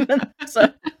it.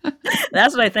 So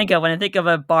that's what I think of when I think of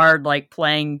a bard like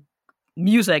playing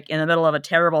music in the middle of a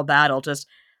terrible battle. Just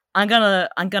I'm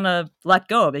gonna let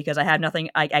go because I have nothing.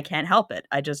 I can't help it.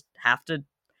 I just have to.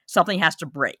 Something has to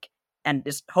break, and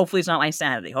hopefully it's not my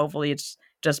sanity. Hopefully it's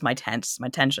just my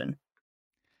tension.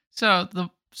 So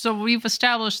we've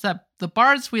established that the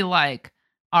bards we like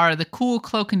are the cool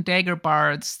cloak and dagger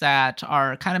bards that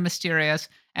are kind of mysterious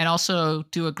and also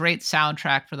do a great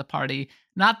soundtrack for the party.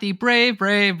 Not the brave,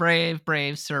 brave, brave,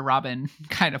 brave Sir Robin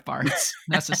kind of bards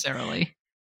necessarily.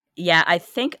 Yeah, I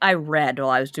think I read while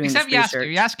I was doing Except this Yaskier.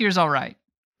 research. Yaskier's all right.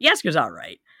 Yasker's all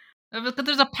right. But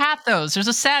there's a pathos. There's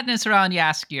a sadness around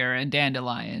Yaskier and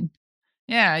Dandelion.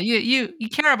 Yeah, you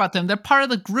care about them. They're part of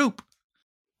the group.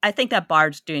 I think that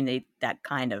Bard's doing that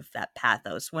kind of that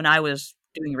pathos. When I was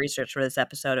doing research for this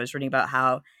episode, I was reading about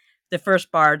how the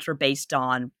first Bards were based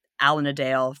on Alan a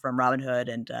Dale from Robin Hood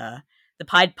and the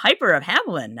Pied Piper of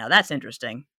Hamelin. Now that's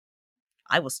interesting.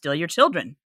 I will steal your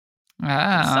children. Good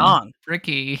Ah, song.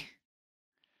 tricky.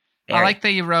 I Very. like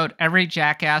that you wrote every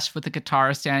jackass with a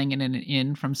guitar standing in an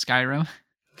inn from Skyrim.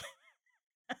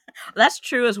 That's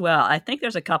true as well. I think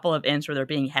there's a couple of inns where they're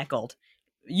being heckled,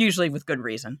 usually with good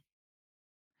reason.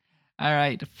 All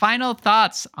right, final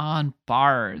thoughts on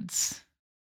bards.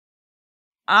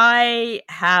 I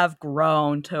have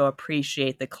grown to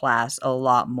appreciate the class a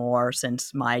lot more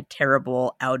since my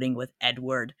terrible outing with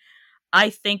Edward. I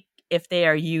think if they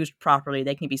are used properly,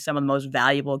 they can be some of the most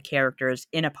valuable characters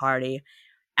in a party.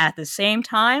 At the same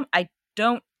time, I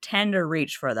don't tend to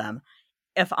reach for them.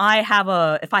 If I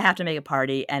have to make a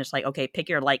party and it's like, okay, pick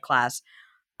your light class,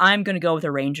 I'm going to go with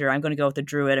a ranger, I'm going to go with a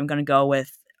druid, I'm going to go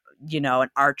with, an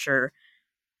archer.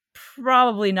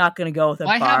 Probably not going to go with a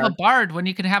Why have a bard. bard when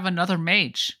you can have another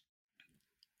mage?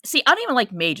 See, I don't even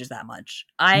like mages that much.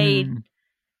 I Hmm.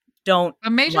 don't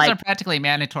But mages are like. practically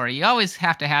mandatory. You always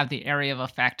have to have the area of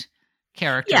effect Yeah,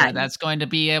 character that's going to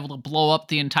be able to blow up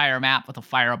the entire map with a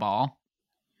fireball.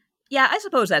 yeah, I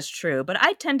suppose that's true, but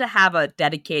I tend to have a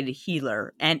dedicated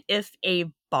healer, and if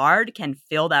a bard can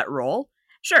fill that role,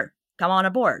 sure, come on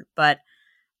aboard. But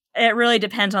it really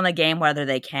depends on the game whether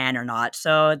they can or not.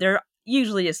 So they're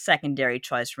usually a secondary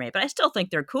choice for me, but I still think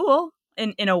they're cool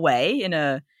in a way, in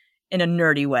a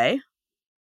nerdy way.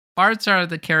 Bards are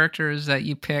the characters that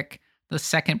you pick the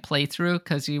second playthrough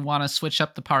because you want to switch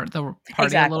up the party a little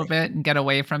Exactly. bit and get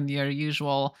away from your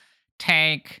usual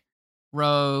tank,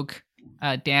 rogue,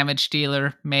 damage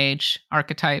dealer, mage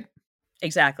archetype.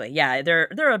 Exactly. Yeah,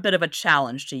 they're a bit of a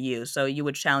challenge to use, so you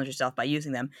would challenge yourself by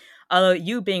using them. Although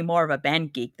you being more of a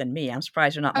band geek than me, I'm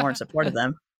surprised you're not more in support of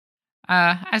them.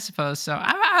 I suppose so.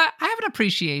 I have an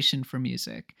appreciation for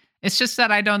music. It's just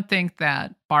that I don't think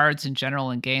that bards in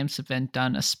general in games have been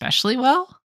done especially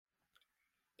well.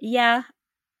 Yeah,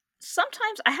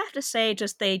 sometimes I have to say,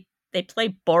 just they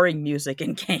play boring music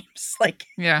in games. Like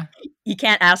Yeah. you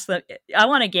can't ask them. I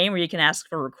want a game where you can ask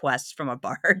for requests from a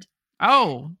bard.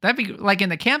 Oh, that'd be like in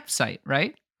the campsite,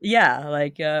 right? Yeah,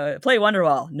 like play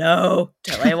Wonderwall. No,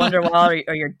 play Wonderwall,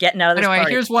 or you're getting out of this Anyway,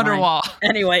 party. here's Fine. Wonderwall.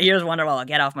 Anyway, here's Wonderwall.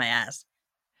 Get off my ass.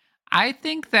 I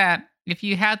think that if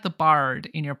you had the bard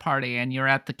in your party and you're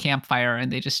at the campfire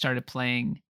and they just started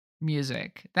playing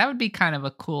music, that would be kind of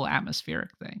a cool atmospheric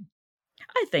thing.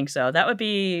 I think so. That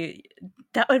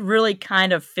would really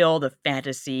kind of fill the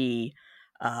fantasy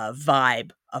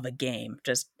vibe of a game.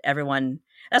 Just everyone.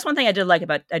 That's one thing I do like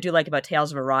about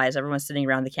Tales of Arise. Everyone's sitting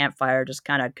around the campfire, just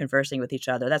kind of conversing with each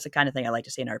other. That's the kind of thing I like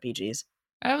to see in RPGs.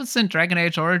 I was in Dragon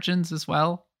Age Origins as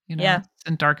well. Yeah. It's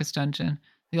in Darkest Dungeon.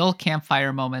 The old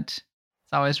campfire moment.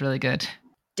 It's always really good.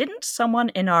 Didn't someone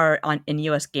in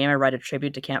US Gamer write a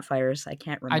tribute to campfires? I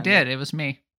can't I remember. did. It was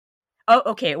me. Oh,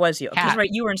 okay, it was you. Because Cat. right,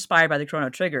 you were inspired by the Chrono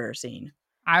Trigger scene.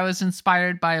 I was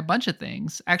inspired by a bunch of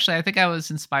things. Actually, I think I was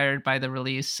inspired by the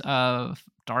release of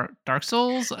Dark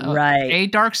Souls, Right. a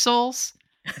Dark Souls,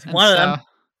 and One of so them.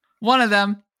 one of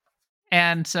them.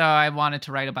 And so I wanted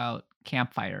to write about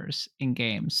campfires in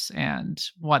games and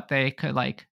what they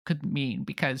could mean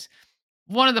because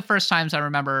one of the first times I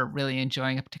remember really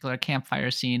enjoying a particular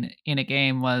campfire scene in a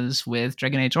game was with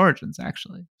Dragon Age Origins,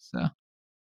 actually. So,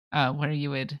 where you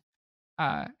would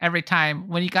every time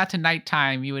when you got to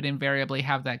nighttime, you would invariably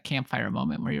have that campfire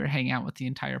moment where you were hanging out with the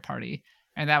entire party,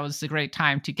 and that was a great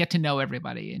time to get to know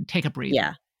everybody and take a breather.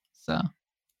 Yeah. So,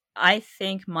 I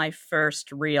think my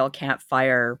first real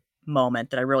campfire moment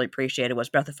that I really appreciated was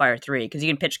Breath of Fire 3 because you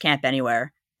can pitch camp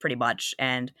anywhere pretty much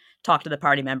and talk to the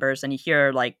party members and you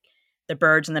hear like the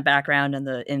birds in the background and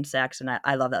the insects and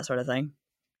I love that sort of thing.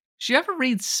 did you ever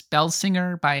read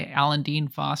Spellsinger by Alan Dean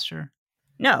Foster?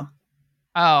 No,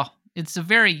 Oh, it's a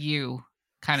very you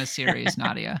kind of series,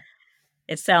 Nadia.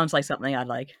 it sounds like something I'd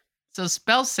like. So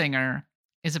Spellsinger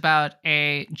is about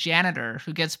a janitor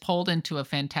who gets pulled into a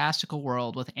fantastical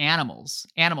world with animals,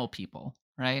 animal people,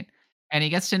 right? And he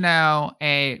gets to know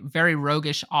a very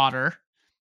roguish otter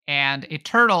and a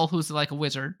turtle who's like a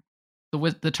wizard.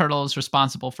 The turtle is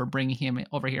responsible for bringing him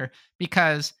over here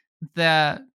because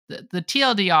the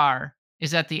TLDR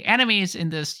is that the enemies in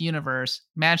this universe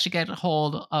managed to get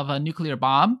hold of a nuclear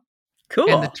bomb, and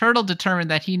the Cool. turtle determined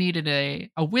that he needed a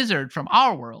wizard from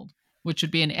our world, which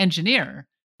would be an engineer,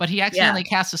 but he Yeah. accidentally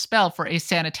cast a spell for a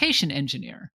sanitation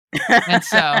engineer. And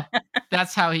so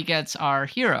that's how he gets our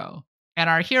hero. And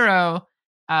our hero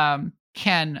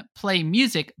can play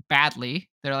music badly.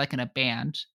 They're like in a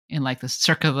band in like the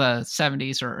circa the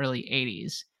 70s or early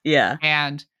 80s. Yeah.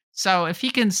 And so if he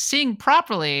can sing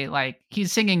properly, like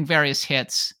he's singing various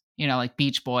hits, like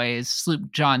Beach Boys,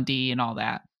 Sloop John D, and all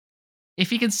that. If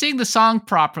he can sing the song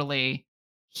properly,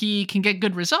 he can get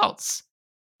good results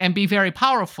and be very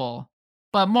powerful.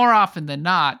 But more often than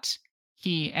not,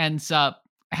 he ends up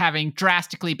having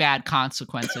drastically bad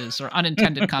consequences or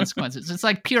unintended consequences. It's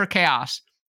like pure chaos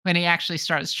when he actually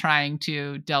starts trying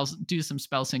to do some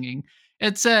spell singing.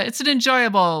 It's an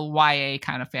enjoyable YA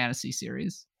kind of fantasy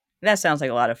series. That sounds like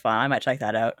a lot of fun. I might check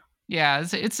that out. Yeah,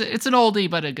 it's an oldie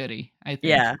but a goodie, I think.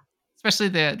 Yeah. Especially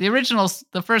the originals,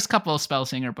 the first couple of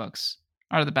Spellsinger books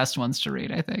are the best ones to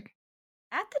read, I think.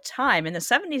 At the time, in the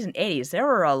 70s and 80s, there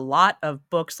were a lot of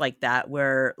books like that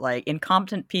where, like,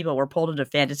 incompetent people were pulled into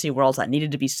fantasy worlds that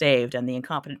needed to be saved, and the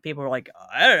incompetent people were like,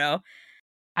 I don't know.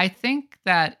 I think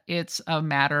that it's a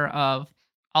matter of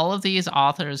all of these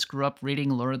authors grew up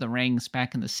reading Lord of the Rings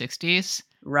back in the 60s,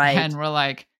 Right. and we're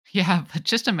like, yeah, but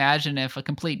just imagine if a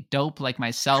complete dope like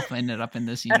myself ended up in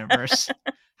this universe.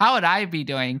 How would I be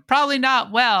doing? Probably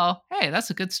not well. Hey, that's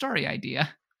a good story idea.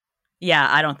 Yeah,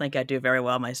 I don't think I'd do very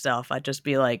well myself. I'd just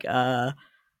be like,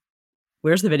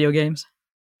 where's the video games?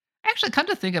 Actually, come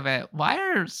to think of it, why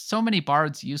are so many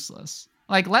bards useless?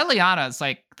 Like Leliana is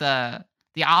like the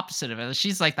opposite of it.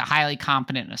 She's like the highly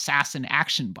competent assassin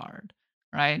action bard,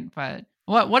 right? But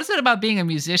what is it about being a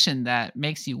musician that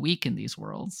makes you weak in these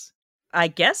worlds? I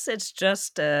guess it's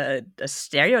just a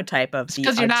stereotype of It's the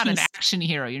because you're not an artiste. action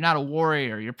hero. You're not a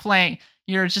warrior.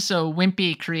 You're just a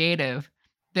wimpy creative.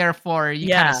 Therefore, you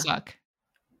kind of Yeah. suck.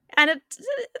 And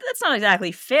that's not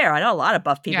exactly fair. I know a lot of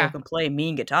buff people who Yeah. can play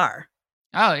mean guitar.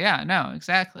 Oh yeah, no,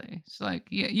 exactly. It's like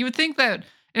you would think that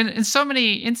in so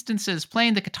many instances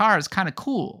playing the guitar is kind of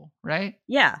cool, right?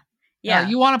 Yeah. Yeah.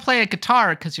 You want to play a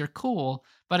guitar because you're cool,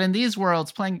 but in these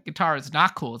worlds, playing a guitar is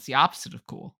not cool. It's the opposite of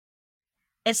cool.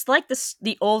 It's like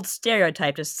the old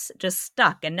stereotype just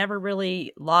stuck and never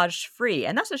really lodged free,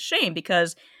 and that's a shame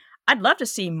because I'd love to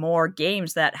see more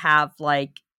games that have,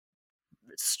 like,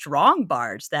 strong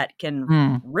bards that can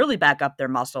Hmm. really back up their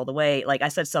muscle the way like I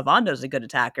said, Sylvando's a good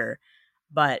attacker,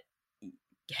 but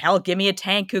hell, give me a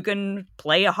tank who can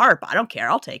play a harp. I don't care,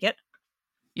 I'll take it.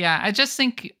 Yeah, I just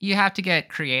think you have to get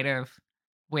creative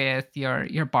with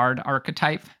your bard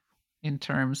archetype in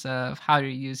terms of how you're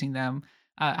using them,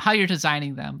 how you're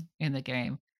designing them in the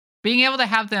game. Being able to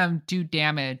have them do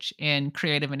damage in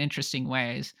creative and interesting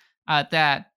ways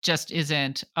that just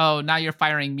isn't, oh, now you're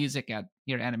firing music at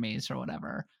your enemies or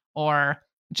whatever. Or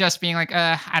just being like,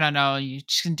 I don't know, you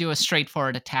just can do a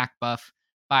straightforward attack buff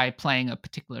by playing a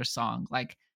particular song.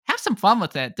 Like, have some fun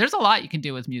with it. There's a lot you can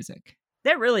do with music.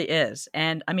 There really is,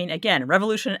 and, I mean, again,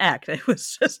 Revolution X, it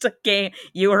was just a game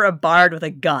you were a bard with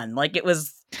a gun, like, it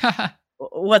was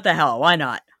what the hell, why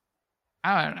not? Oh,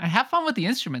 and have fun with the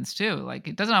instruments too. Like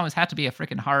it doesn't always have to be a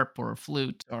freaking harp or a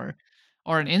flute or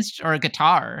or a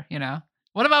guitar.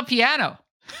 What about piano?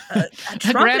 A A grand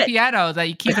trumpet. piano that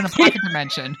you keep in a pocket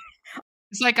dimension.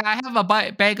 It's like I have a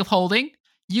bag of holding.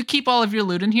 You keep all of your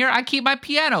loot in here. I keep my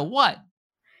piano. What?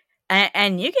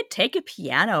 And you could take a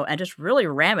piano and just really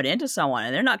ram it into someone,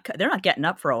 and they're not getting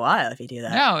up for a while if you do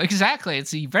that. No, exactly.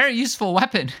 It's a very useful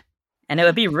weapon. And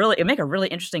it'd make a really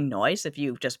interesting noise if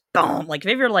you just boom, like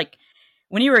if you're like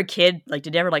When you were a kid, like,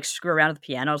 did you ever, like, screw around with the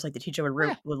pianos? Like, the teacher would Oh,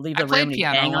 yeah. leave I the room played and you'd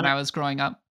piano bang when on I it? was growing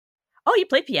up. Oh, you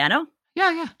play piano?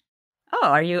 Yeah, yeah. Oh,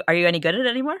 are you any good at it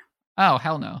anymore? Oh,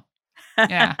 hell no.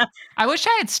 Yeah. I wish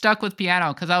I had stuck with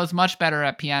piano because I was much better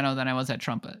at piano than I was at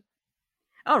trumpet.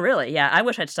 Oh, really? Yeah, I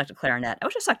wish I'd stuck to clarinet. I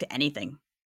wish I stuck to anything.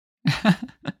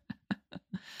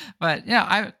 But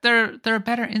yeah, there are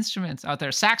better instruments out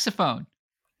there. Saxophone.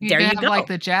 You There can you have like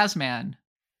go. the jazz man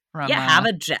from Yeah,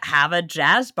 have a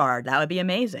jazz bard. That would be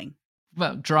amazing.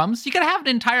 well, drums. You could have an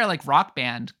entire like rock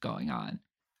band going on.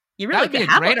 You That really would could be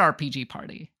a have great RPG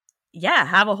party.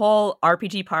 have a whole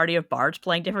RPG party of bards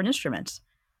playing different instruments.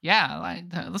 Yeah, like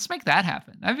let's make that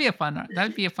happen. That'd be a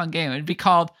fun game. It'd be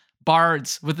called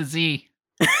Bards with a Z.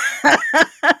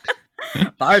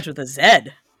 Bards with a Z.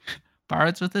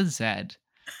 Bards with a Z.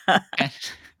 And,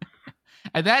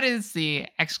 and that is the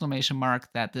exclamation mark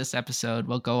that this episode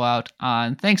will go out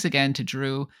on. Thanks again to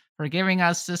Drew for giving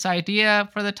us this idea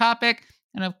for the topic.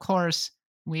 And of course,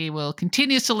 we will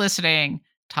continue soliciting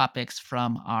topics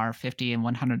from our $50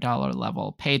 and $100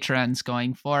 level patrons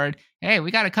going forward. Hey,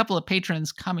 we got a couple of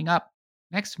patrons coming up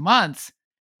next month,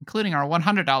 including our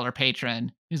 $100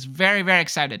 patron, who's very, very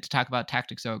excited to talk about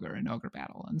Tactics Ogre and Ogre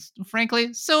Battle. And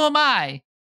frankly, so am I.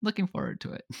 Looking forward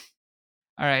to it.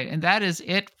 All right, and that is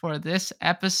it for this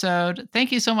episode.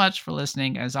 Thank you so much for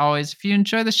listening. As always, if you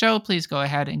enjoy the show, please go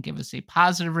ahead and give us a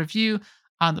positive review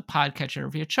on the podcatcher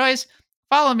of your choice.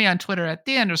 Follow me on Twitter at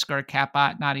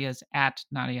 @the_catbot. Nadia's at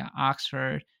Nadia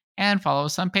Oxford. And follow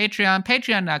us on Patreon,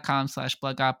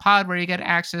 patreon.com/bloodgodpod, where you get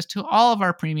access to all of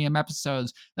our premium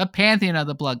episodes, the Pantheon of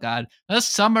the Blood God, the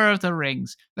Summer of the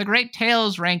Rings, the Great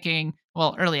Tales ranking,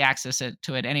 well, early access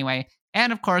to it anyway,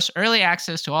 and of course, early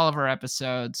access to all of our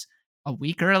episodes a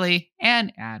week early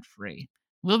and ad-free.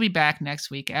 We'll be back next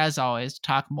week, as always, to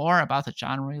talk more about the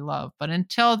genre we love. But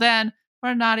until then,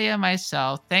 for Nadia and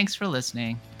myself, thanks for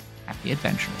listening. Happy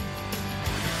adventuring.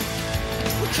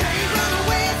 Okay.